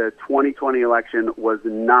that the 2020 election was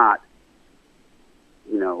not,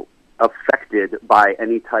 affected by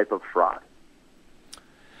any type of fraud.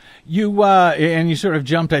 You sort of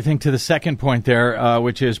jumped, I think, to the second point there,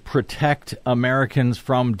 which is protect Americans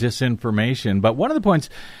from disinformation. But one of the points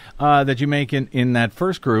that you make in that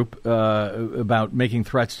first group about making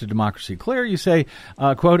threats to democracy clear, you say,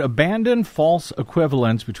 quote, abandon false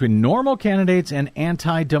equivalence between normal candidates and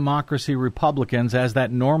anti-democracy Republicans as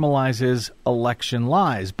that normalizes election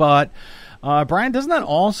lies. But, Brian, doesn't that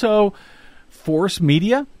also force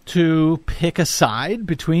media to pick a side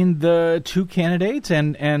between the two candidates,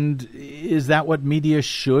 and is that what media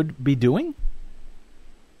should be doing?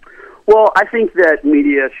 Well, I think that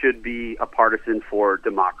media should be a partisan for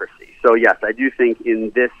democracy. So, yes, I do think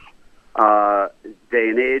in this day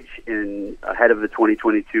and age, ahead of the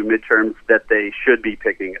 2022 midterms, that they should be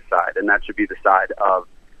picking a side, and that should be the side of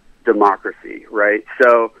democracy, right?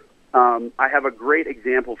 So I have a great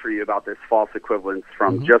example for you about this false equivalence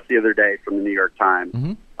from just the other day from the New York Times.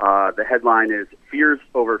 The headline is, "Fears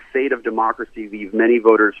over fate of democracy leave many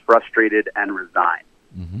voters frustrated and resigned."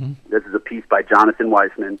 This is a piece by Jonathan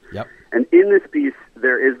Weissman. Yep. And in this piece,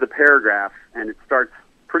 there is the paragraph, and it starts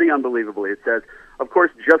pretty unbelievably. It says, "Of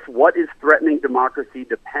course, just what is threatening democracy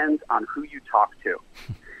depends on who you talk to."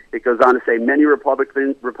 It goes on to say, "Many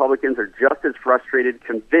Republicans are just as frustrated,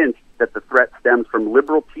 convinced that the threat stems from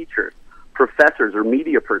liberal teachers, professors, or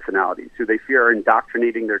media personalities who they fear are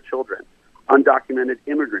indoctrinating their children, undocumented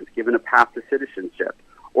immigrants given a path to citizenship,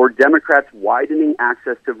 or Democrats widening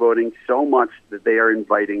access to voting so much that they are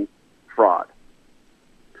inviting fraud."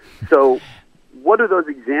 So what are those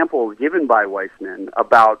examples given by Weissman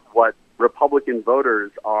about what Republican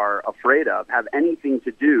voters are afraid of have anything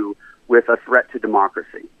to do with a threat to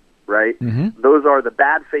democracy, right? Those are the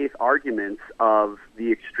bad faith arguments of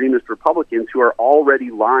the extremist Republicans who are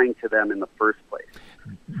already lying to them in the first place.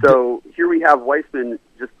 So here we have Weissman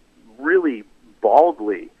just really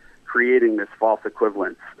baldly creating this false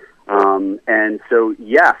equivalence. And so,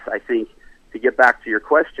 yes, I think to get back to your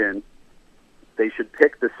question, they should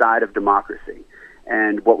pick the side of democracy.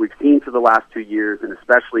 And what we've seen for the last 2 years, and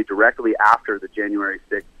especially directly after the January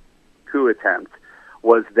 6th coup attempt,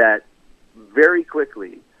 was that very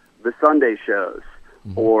quickly the Sunday shows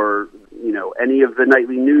or, any of the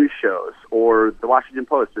nightly news shows or the Washington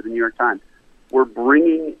Post or the New York Times were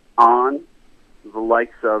bringing on the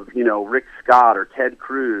likes of, Rick Scott or Ted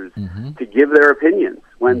Cruz to give their opinions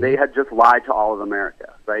when they had just lied to all of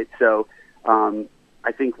America, right? So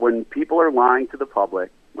I think when people are lying to the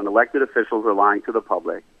public, when elected officials are lying to the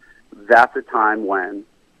public, that's a time when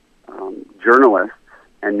journalists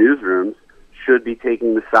and newsrooms should be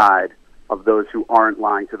taking the side of those who aren't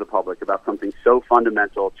lying to the public about something so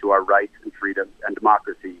fundamental to our rights and freedoms and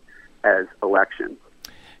democracy as elections.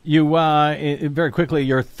 You, very quickly,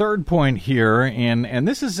 your third point here, and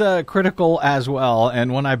this is critical as well,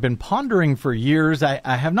 and one I've been pondering for years. I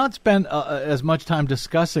have not spent as much time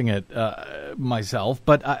discussing it myself,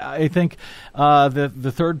 but I think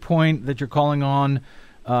the third point that you're calling on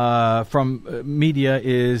from media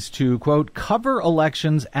is to, quote, cover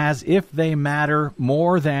elections as if they matter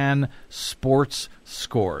more than sports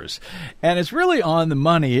scores. And it's really on the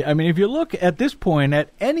money. I mean, if you look at this point at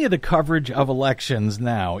any of the coverage of elections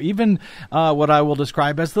now, even what I will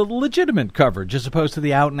describe as the legitimate coverage, as opposed to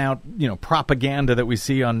the out-and-out, propaganda that we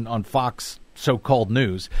see on Fox so-called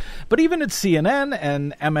news, but even at CNN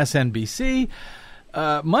and MSNBC,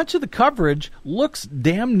 much of the coverage looks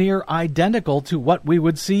damn near identical to what we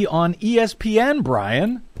would see on ESPN,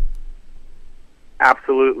 Brian.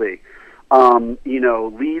 Absolutely.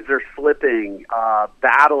 Leads are slipping,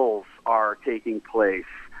 battles are taking place.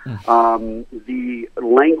 The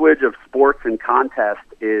language of sports and contest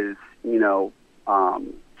is,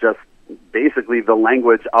 just basically the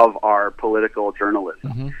language of our political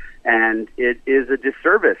journalism. And it is a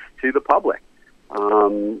disservice to the public.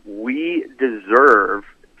 We deserve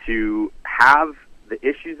to have the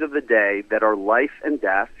issues of the day that are life and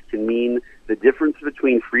death, can mean the difference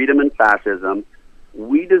between freedom and fascism.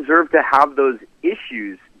 We deserve to have those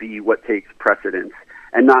issues be what takes precedence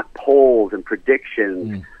and not polls and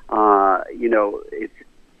predictions.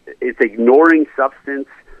 It's ignoring substance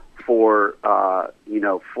for,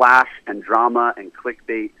 flash and drama and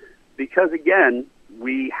clickbait because, again,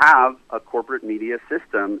 we have a corporate media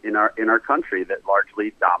system in our country that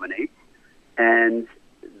largely dominates, and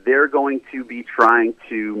they're going to be trying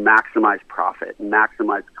to maximize profit,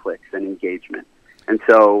 maximize clicks and engagement. And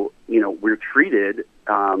so, we're treated,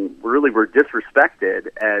 we're disrespected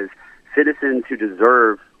as citizens who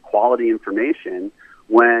deserve quality information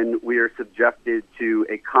when we are subjected to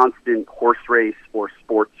a constant horse race or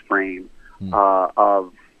sports frame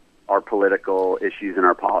of our political issues and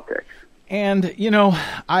our politics. And,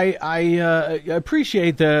 I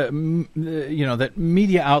appreciate that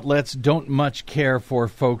media outlets don't much care for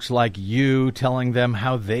folks like you telling them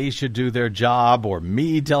how they should do their job, or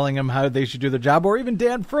me telling them how they should do their job, or even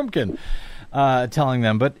Dan Frumkin telling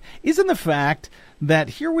them. But isn't the fact that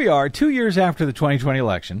here we are 2 years after the 2020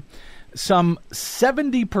 election, some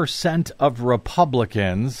 70% of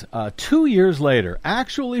Republicans 2 years later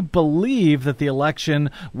actually believe that the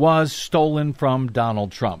election was stolen from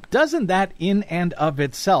Donald Trump? Doesn't that in and of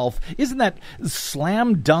itself, isn't that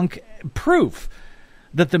slam dunk proof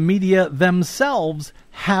that the media themselves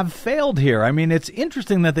have failed here. I mean, it's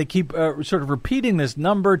interesting that they keep sort of repeating this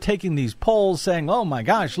number, taking these polls, saying, oh, my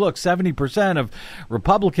gosh, look, 70% of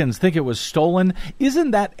Republicans think it was stolen.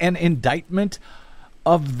 Isn't that an indictment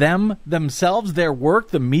of themselves, their work,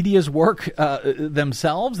 the media's work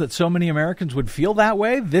themselves, that so many Americans would feel that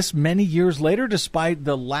way this many years later, despite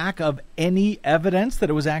the lack of any evidence that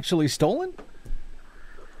it was actually stolen?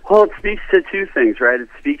 Well, it speaks to two things, right? It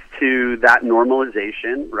speaks to that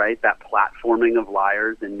normalization, right? That platforming of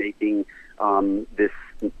liars and making this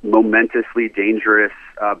momentously dangerous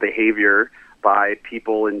behavior by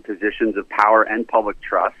people in positions of power and public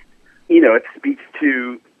trust. You know, it speaks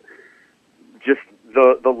to just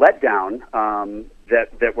the letdown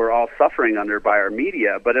that we're all suffering under by our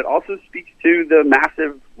media, but it also speaks to the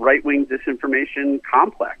massive right-wing disinformation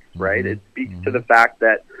complex, right? It speaks to the fact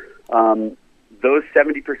that those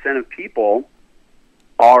 70% of people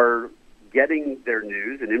are getting their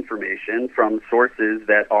news and information from sources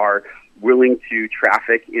that are willing to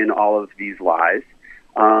traffic in all of these lies.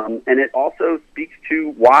 And it also speaks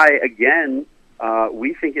to why, again,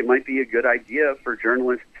 we think it might be a good idea for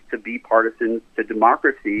journalists to be partisans to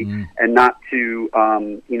democracy and not to,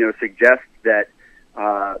 suggest that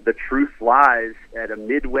the truth lies at a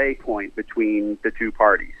midway point between the two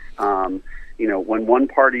parties. When one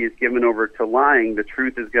party is given over to lying, the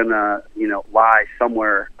truth is going to, lie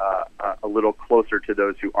somewhere a little closer to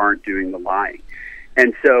those who aren't doing the lying.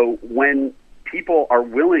 And so when people are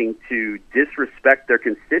willing to disrespect their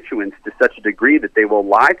constituents to such a degree that they will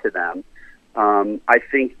lie to them, I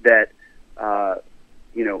think that,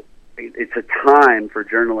 it's a time for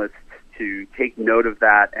journalists to take note of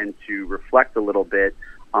that and to reflect a little bit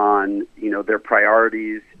on, their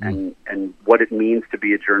priorities and what it means to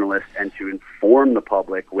be a journalist, and to inform the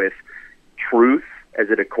public with truth as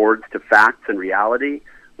it accords to facts and reality,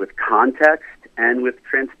 with context and with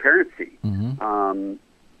transparency.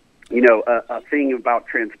 A thing about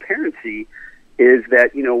transparency is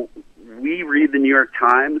that, we read the New York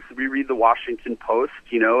Times, we read the Washington Post,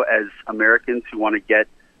 as Americans who want to get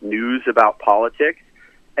news about politics.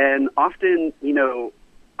 And often,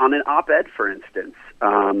 on an op-ed, for instance,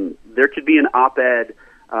 there could be an op-ed.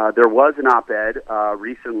 There was an op-ed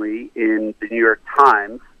recently in the New York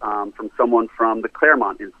Times from someone from the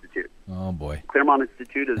Claremont Institute. Oh, boy. Claremont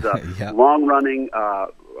Institute is a long-running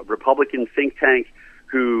Republican think tank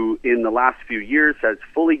who, in the last few years, has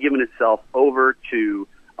fully given itself over to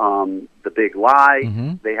the big lie.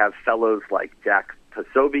 They have fellows like Jack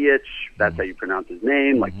Posobiec, that's how you pronounce his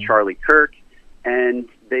name, like Charlie Kirk, and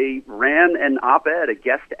they ran an op-ed, a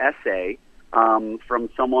guest essay, from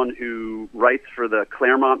someone who writes for the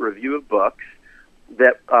Claremont Review of Books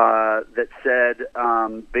that said,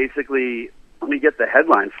 basically, let me get the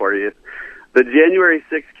headline for you. The January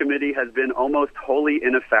 6th committee has been almost wholly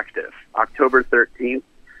ineffective. October 13th,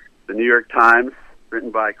 the New York Times,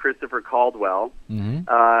 written by Christopher Caldwell.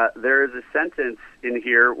 There is a sentence in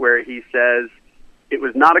here where he says, it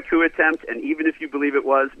was not a coup attempt, and even if you believe it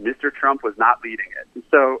was, Mr. Trump was not leading it.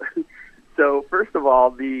 So first of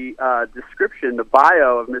all, the description, the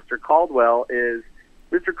bio of Mr. Caldwell is,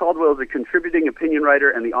 Mr. Caldwell is a contributing opinion writer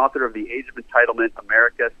and the author of The Age of Entitlement,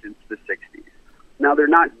 America Since the 60s. Now, they're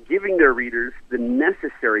not giving their readers the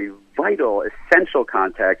necessary, vital, essential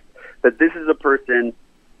context that this is a person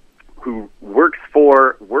who works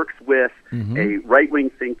with a right-wing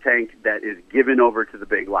think tank that is given over to the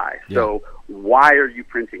big lie. Yeah. So why are you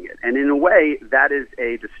printing it? And in a way, that is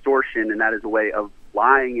a distortion, and that is a way of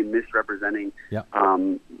lying and misrepresenting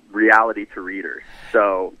reality to readers.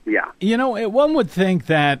 So, yeah. One would think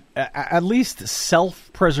that at least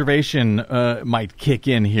self-preservation might kick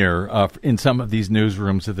in here in some of these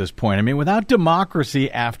newsrooms at this point. I mean, without democracy,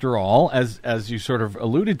 after all, as you sort of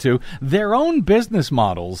alluded to, their own business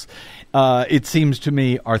models, it seems to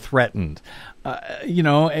me, are threatened.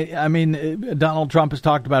 Donald Trump has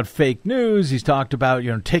talked about fake news. He's talked about,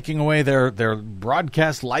 taking away their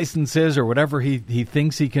broadcast licenses or whatever he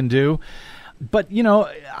thinks he can do. But,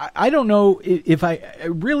 I don't know if I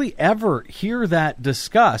really ever hear that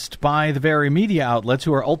discussed by the very media outlets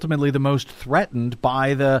who are ultimately the most threatened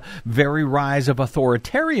by the very rise of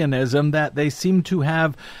authoritarianism that they seem to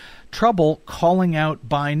have trouble calling out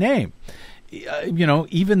by name.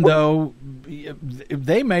 Even though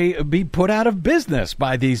they may be put out of business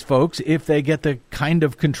by these folks if they get the kind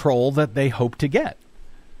of control that they hope to get.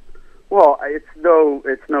 Well, it's no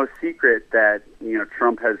secret that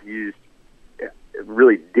Trump has used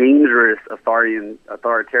really dangerous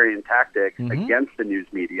authoritarian tactics against the news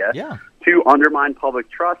media to undermine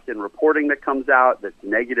public trust in reporting that comes out that's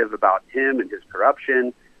negative about him and his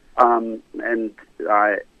corruption. And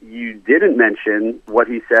you didn't mention what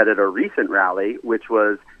he said at a recent rally, which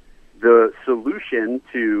was the solution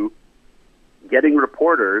to getting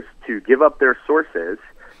reporters to give up their sources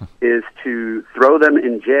is to throw them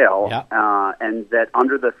in jail, and that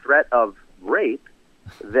under the threat of rape,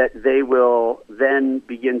 that they will then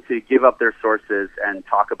begin to give up their sources and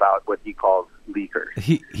talk about what he calls leakers.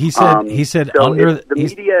 He said so under the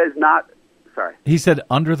media is not. Sorry. He said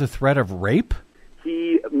under the threat of rape.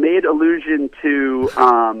 He made allusion to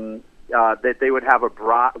that they would have a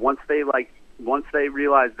bride once they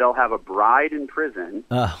realize they'll have a bride in prison.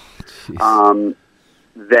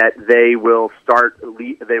 That they will start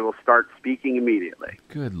speaking immediately.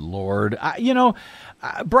 Good Lord.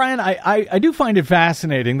 Brian, I do find it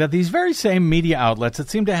fascinating that these very same media outlets that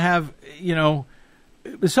seem to have,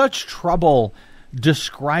 such trouble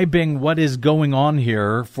describing what is going on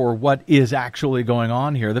here for what is actually going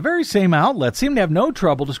on here. The very same outlets seem to have no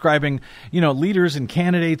trouble describing, leaders and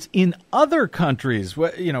candidates in other countries.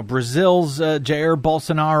 Brazil's Jair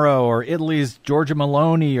Bolsonaro, or Italy's Giorgia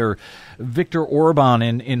Meloni, or Viktor Orban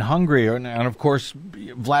in Hungary, and of course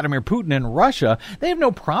Vladimir Putin in Russia. They have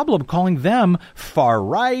no problem calling them far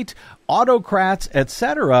right, autocrats,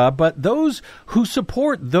 etc. But those who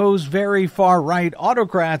support those very far right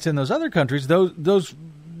autocrats in those other countries, those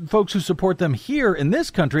folks who support them here in this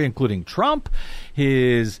country, including Trump,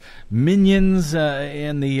 his minions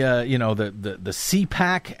in the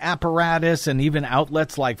CPAC apparatus, and even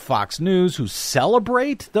outlets like Fox News who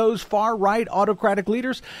celebrate those far-right autocratic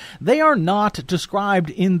leaders, they are not described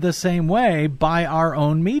in the same way by our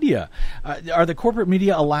own media. Are the corporate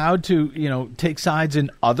media allowed to, take sides in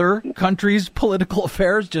other countries' political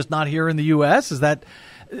affairs, just not here in the U.S.? Is that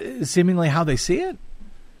seemingly how they see it?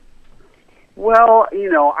 Well,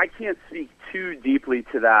 I can't speak too deeply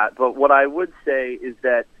to that, but what I would say is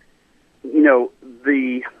that,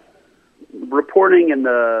 the reporting and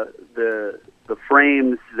the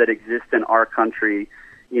frames that exist in our country,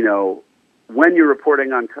 when you're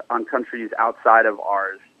reporting on countries outside of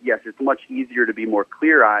ours, yes, it's much easier to be more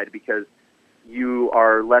clear-eyed because you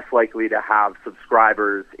are less likely to have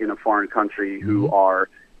subscribers in a foreign country who are,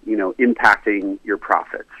 impacting your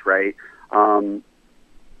profits, right?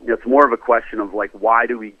 It's more of a question of why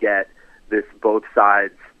do we get this both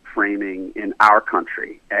sides framing in our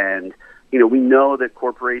country? And, we know that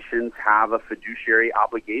corporations have a fiduciary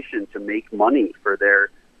obligation to make money for their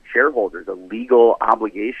shareholders, a legal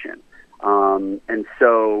obligation. And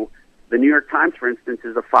so the New York Times, for instance,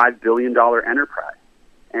 is a $5 billion enterprise.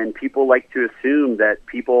 And people like to assume that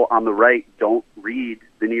people on the right don't read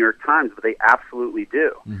the New York Times, but they absolutely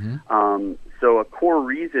do. So a core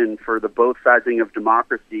reason for the both-siding of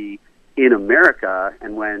democracy in America,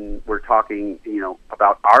 and when we're talking,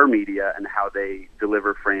 about our media and how they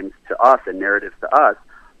deliver frames to us and narratives to us,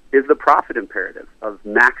 is the profit imperative of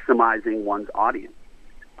maximizing one's audience.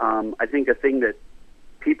 I think a thing that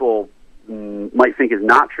people might think is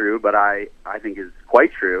not true, but I think is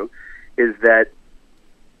quite true, is that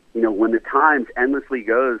when the Times endlessly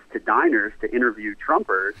goes to diners to interview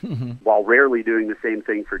Trumpers while rarely doing the same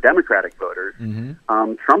thing for Democratic voters,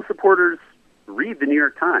 Trump supporters read the New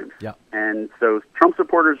York Times. And so Trump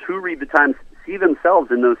supporters who read the Times see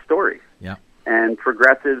themselves in those stories. And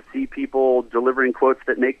progressives see people delivering quotes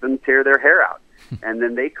that make them tear their hair out. And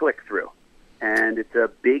then they click through. And it's a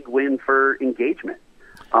big win for engagement.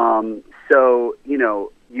 So,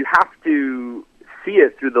 you have to see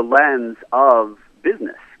it through the lens of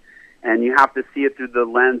business. And you have to see it through the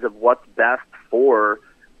lens of what's best for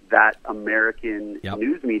that American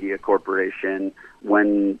news media corporation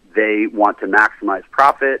when they want to maximize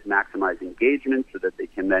profit, maximize engagement so that they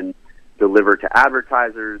can then deliver to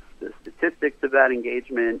advertisers the statistics of that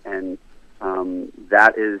engagement. And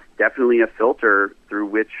that is definitely a filter through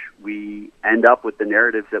which we end up with the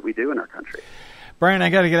narratives that we do in our country. Brian,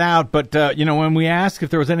 I got to get out, but, when we asked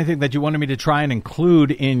if there was anything that you wanted me to try and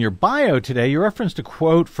include in your bio today, you referenced a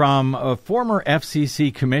quote from a former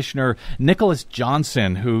FCC Commissioner, Nicholas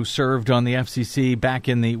Johnson, who served on the FCC back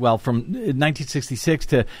in from 1966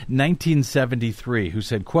 to 1973, who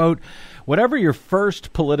said, quote, "Whatever your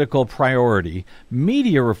first political priority,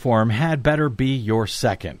 media reform had better be your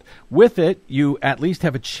second. With it, you at least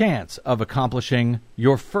have a chance of accomplishing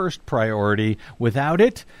your first priority. Without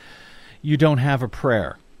it, you don't have a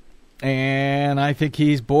prayer." And I think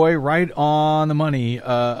he's, right on the money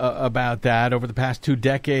about that. Over the past 2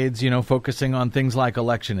 decades, focusing on things like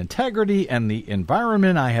election integrity and the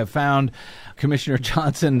environment, I have found Commissioner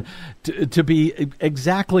Johnson to be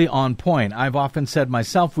exactly on point. I've often said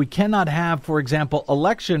myself, we cannot have, for example,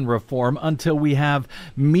 election reform until we have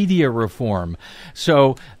media reform.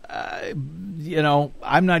 So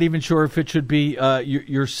I'm not even sure if it should be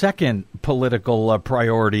your second political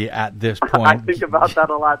priority at this point. I think about that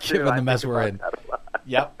a lot, too. Given the mess we're in.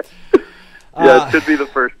 Yep. Yeah, it should be the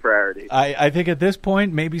first priority. I think at this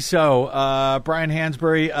point, maybe so. Brian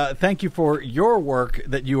Hansberry, thank you for your work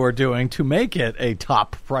that you are doing to make it a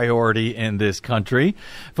top priority in this country.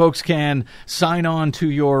 Folks can sign on to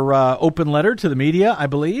your open letter to the media, I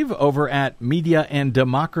believe, over at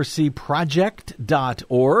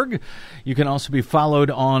mediaanddemocracyproject.org. You can also be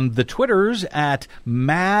followed on the Twitters at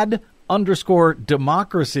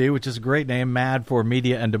 @MAD_democracy, which is a great name, MAD for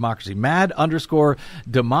Media and Democracy.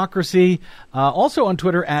 MAD_democracy. Also on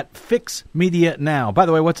Twitter at Fix Media Now. By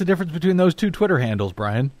the way, what's the difference between those two Twitter handles,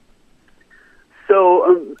 Brian?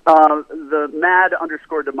 So the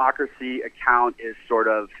MAD_democracy account is sort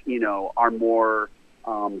of, our more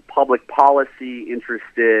public policy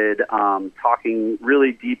interested, talking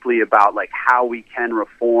really deeply about like how we can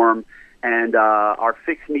reform. And our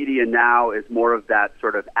Fix Media Now is more of that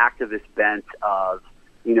sort of activist bent of,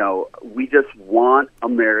 we just want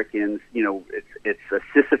Americans, it's a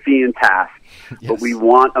Sisyphean task, yes. But we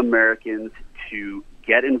want Americans to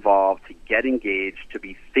get involved, to get engaged, to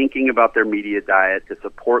be thinking about their media diet, to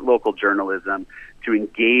support local journalism, to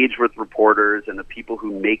engage with reporters and the people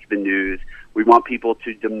who make the news. We want people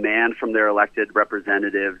to demand from their elected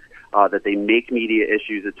representatives that they make media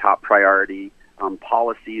issues a top priority.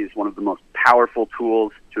 Policy is one of the most powerful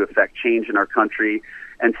tools to affect change in our country.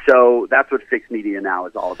 And so that's what Fix Media Now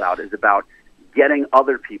is all about, is about getting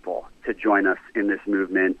other people to join us in this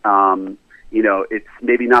movement. It's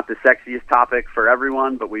maybe not the sexiest topic for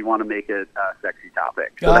everyone, but we want to make it a sexy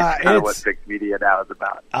topic. So that's kind of what Fix Media Now is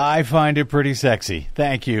about. I find it pretty sexy.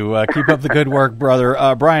 Thank you. Keep up the good work, brother.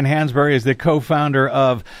 Brian Hansberry is the co-founder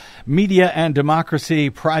of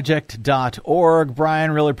mediaanddemocracyproject.org.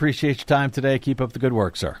 Brian, really appreciate your time today. Keep up the good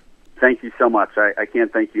work, sir. Thank you so much. I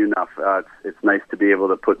can't thank you enough. It's nice to be able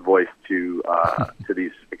to put voice to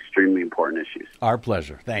these extremely important issues. Our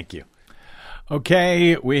pleasure. Thank you.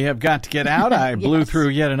 Okay, we have got to get out. I blew through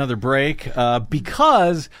yet another break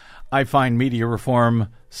because I find media reform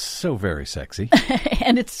so very sexy.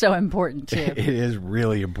 And it's so important, too. It is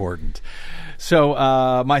really important. So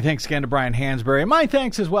my thanks again to Brian Hansberry. My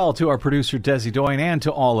thanks as well to our producer, Desi Doyen, and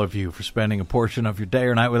to all of you for spending a portion of your day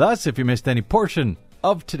or night with us. If you missed any portion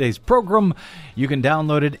of today's program, you can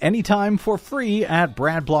download it anytime for free at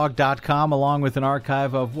bradblog.com, along with an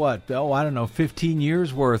archive of 15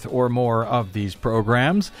 years worth or more of these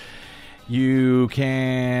programs. You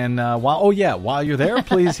can, while you're there,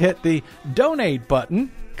 please hit the donate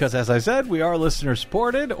button, because as I said, we are listener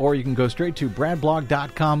supported, or you can go straight to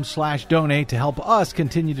bradblog.com/donate to help us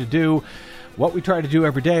continue to do what we try to do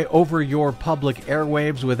every day over your public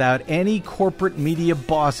airwaves without any corporate media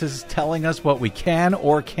bosses telling us what we can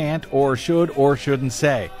or can't or should or shouldn't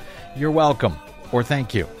say. You're welcome, or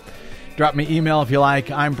thank you. Drop me email if you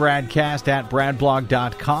like. I'm Bradcast at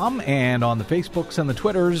bradblog.com, and on the Facebooks and the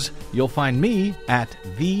Twitters, you'll find me at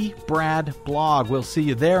The Brad Blog. We'll see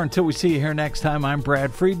you there. Until we see you here next time, I'm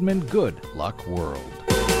Brad Friedman. Good luck, world.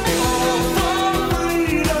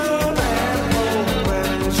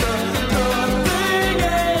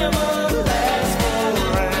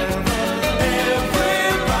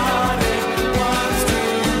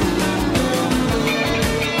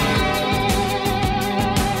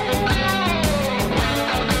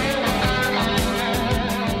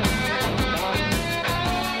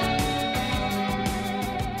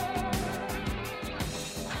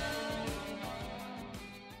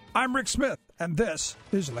 I'm Rick Smith, and this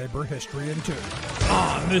is Labor History in 2.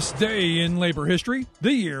 On this day in labor history,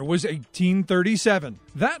 the year was 1837.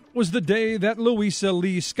 That was the day that Louisa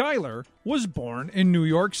Lee Schuyler was born in New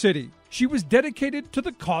York City. She was dedicated to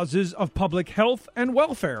the causes of public health and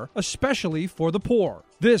welfare, especially for the poor.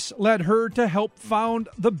 This led her to help found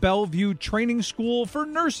the Bellevue Training School for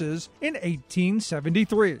Nurses in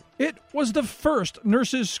 1873. It was the first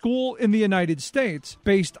nurses' school in the United States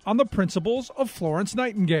based on the principles of Florence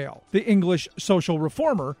Nightingale, the English social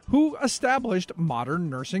reformer who established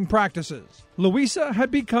modern nursing practices. Louisa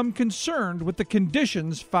had become concerned with the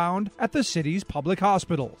conditions found at the city's public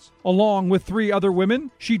hospitals. Along with 3 other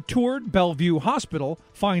women, she toured Bellevue Hospital,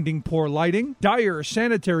 finding poor lighting, dire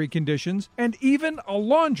sanitary conditions, and even a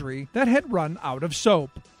laundry that had run out of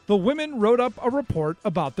soap. The women wrote up a report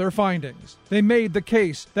about their findings. They made the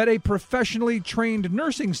case that a professionally trained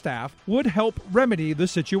nursing staff would help remedy the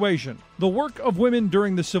situation. The work of women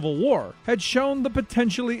during the Civil War had shown the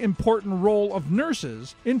potentially important role of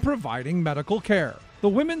nurses in providing medical care. the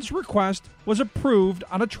women's request was approved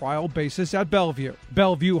on a trial basis at Bellevue.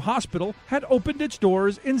 Bellevue Hospital had opened its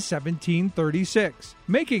doors in 1736,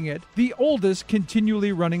 making it the oldest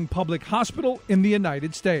continually running public hospital in the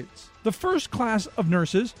United States. The first class of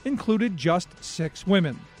nurses included just 6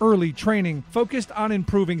 women. Early training focused on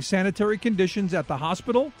improving sanitary conditions at the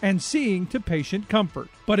hospital and seeing to patient comfort.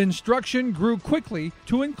 But instruction grew quickly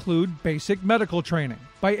to include basic medical training.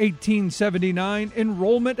 By 1879,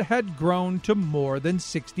 enrollment had grown to more than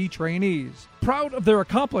 60 trainees. Proud of their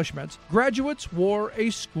accomplishments, graduates wore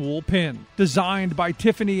a school pin. Designed by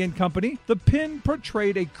Tiffany & Company, the pin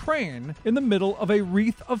portrayed a crane in the middle of a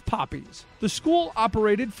wreath of poppies. The school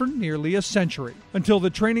operated for nearly a century, until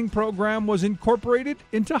the training program was incorporated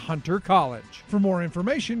into Hunter College. For more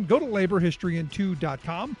information, go to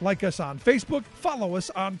laborhistoryin2.com, like us on Facebook, follow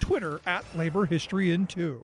us on Twitter at laborhistoryin2.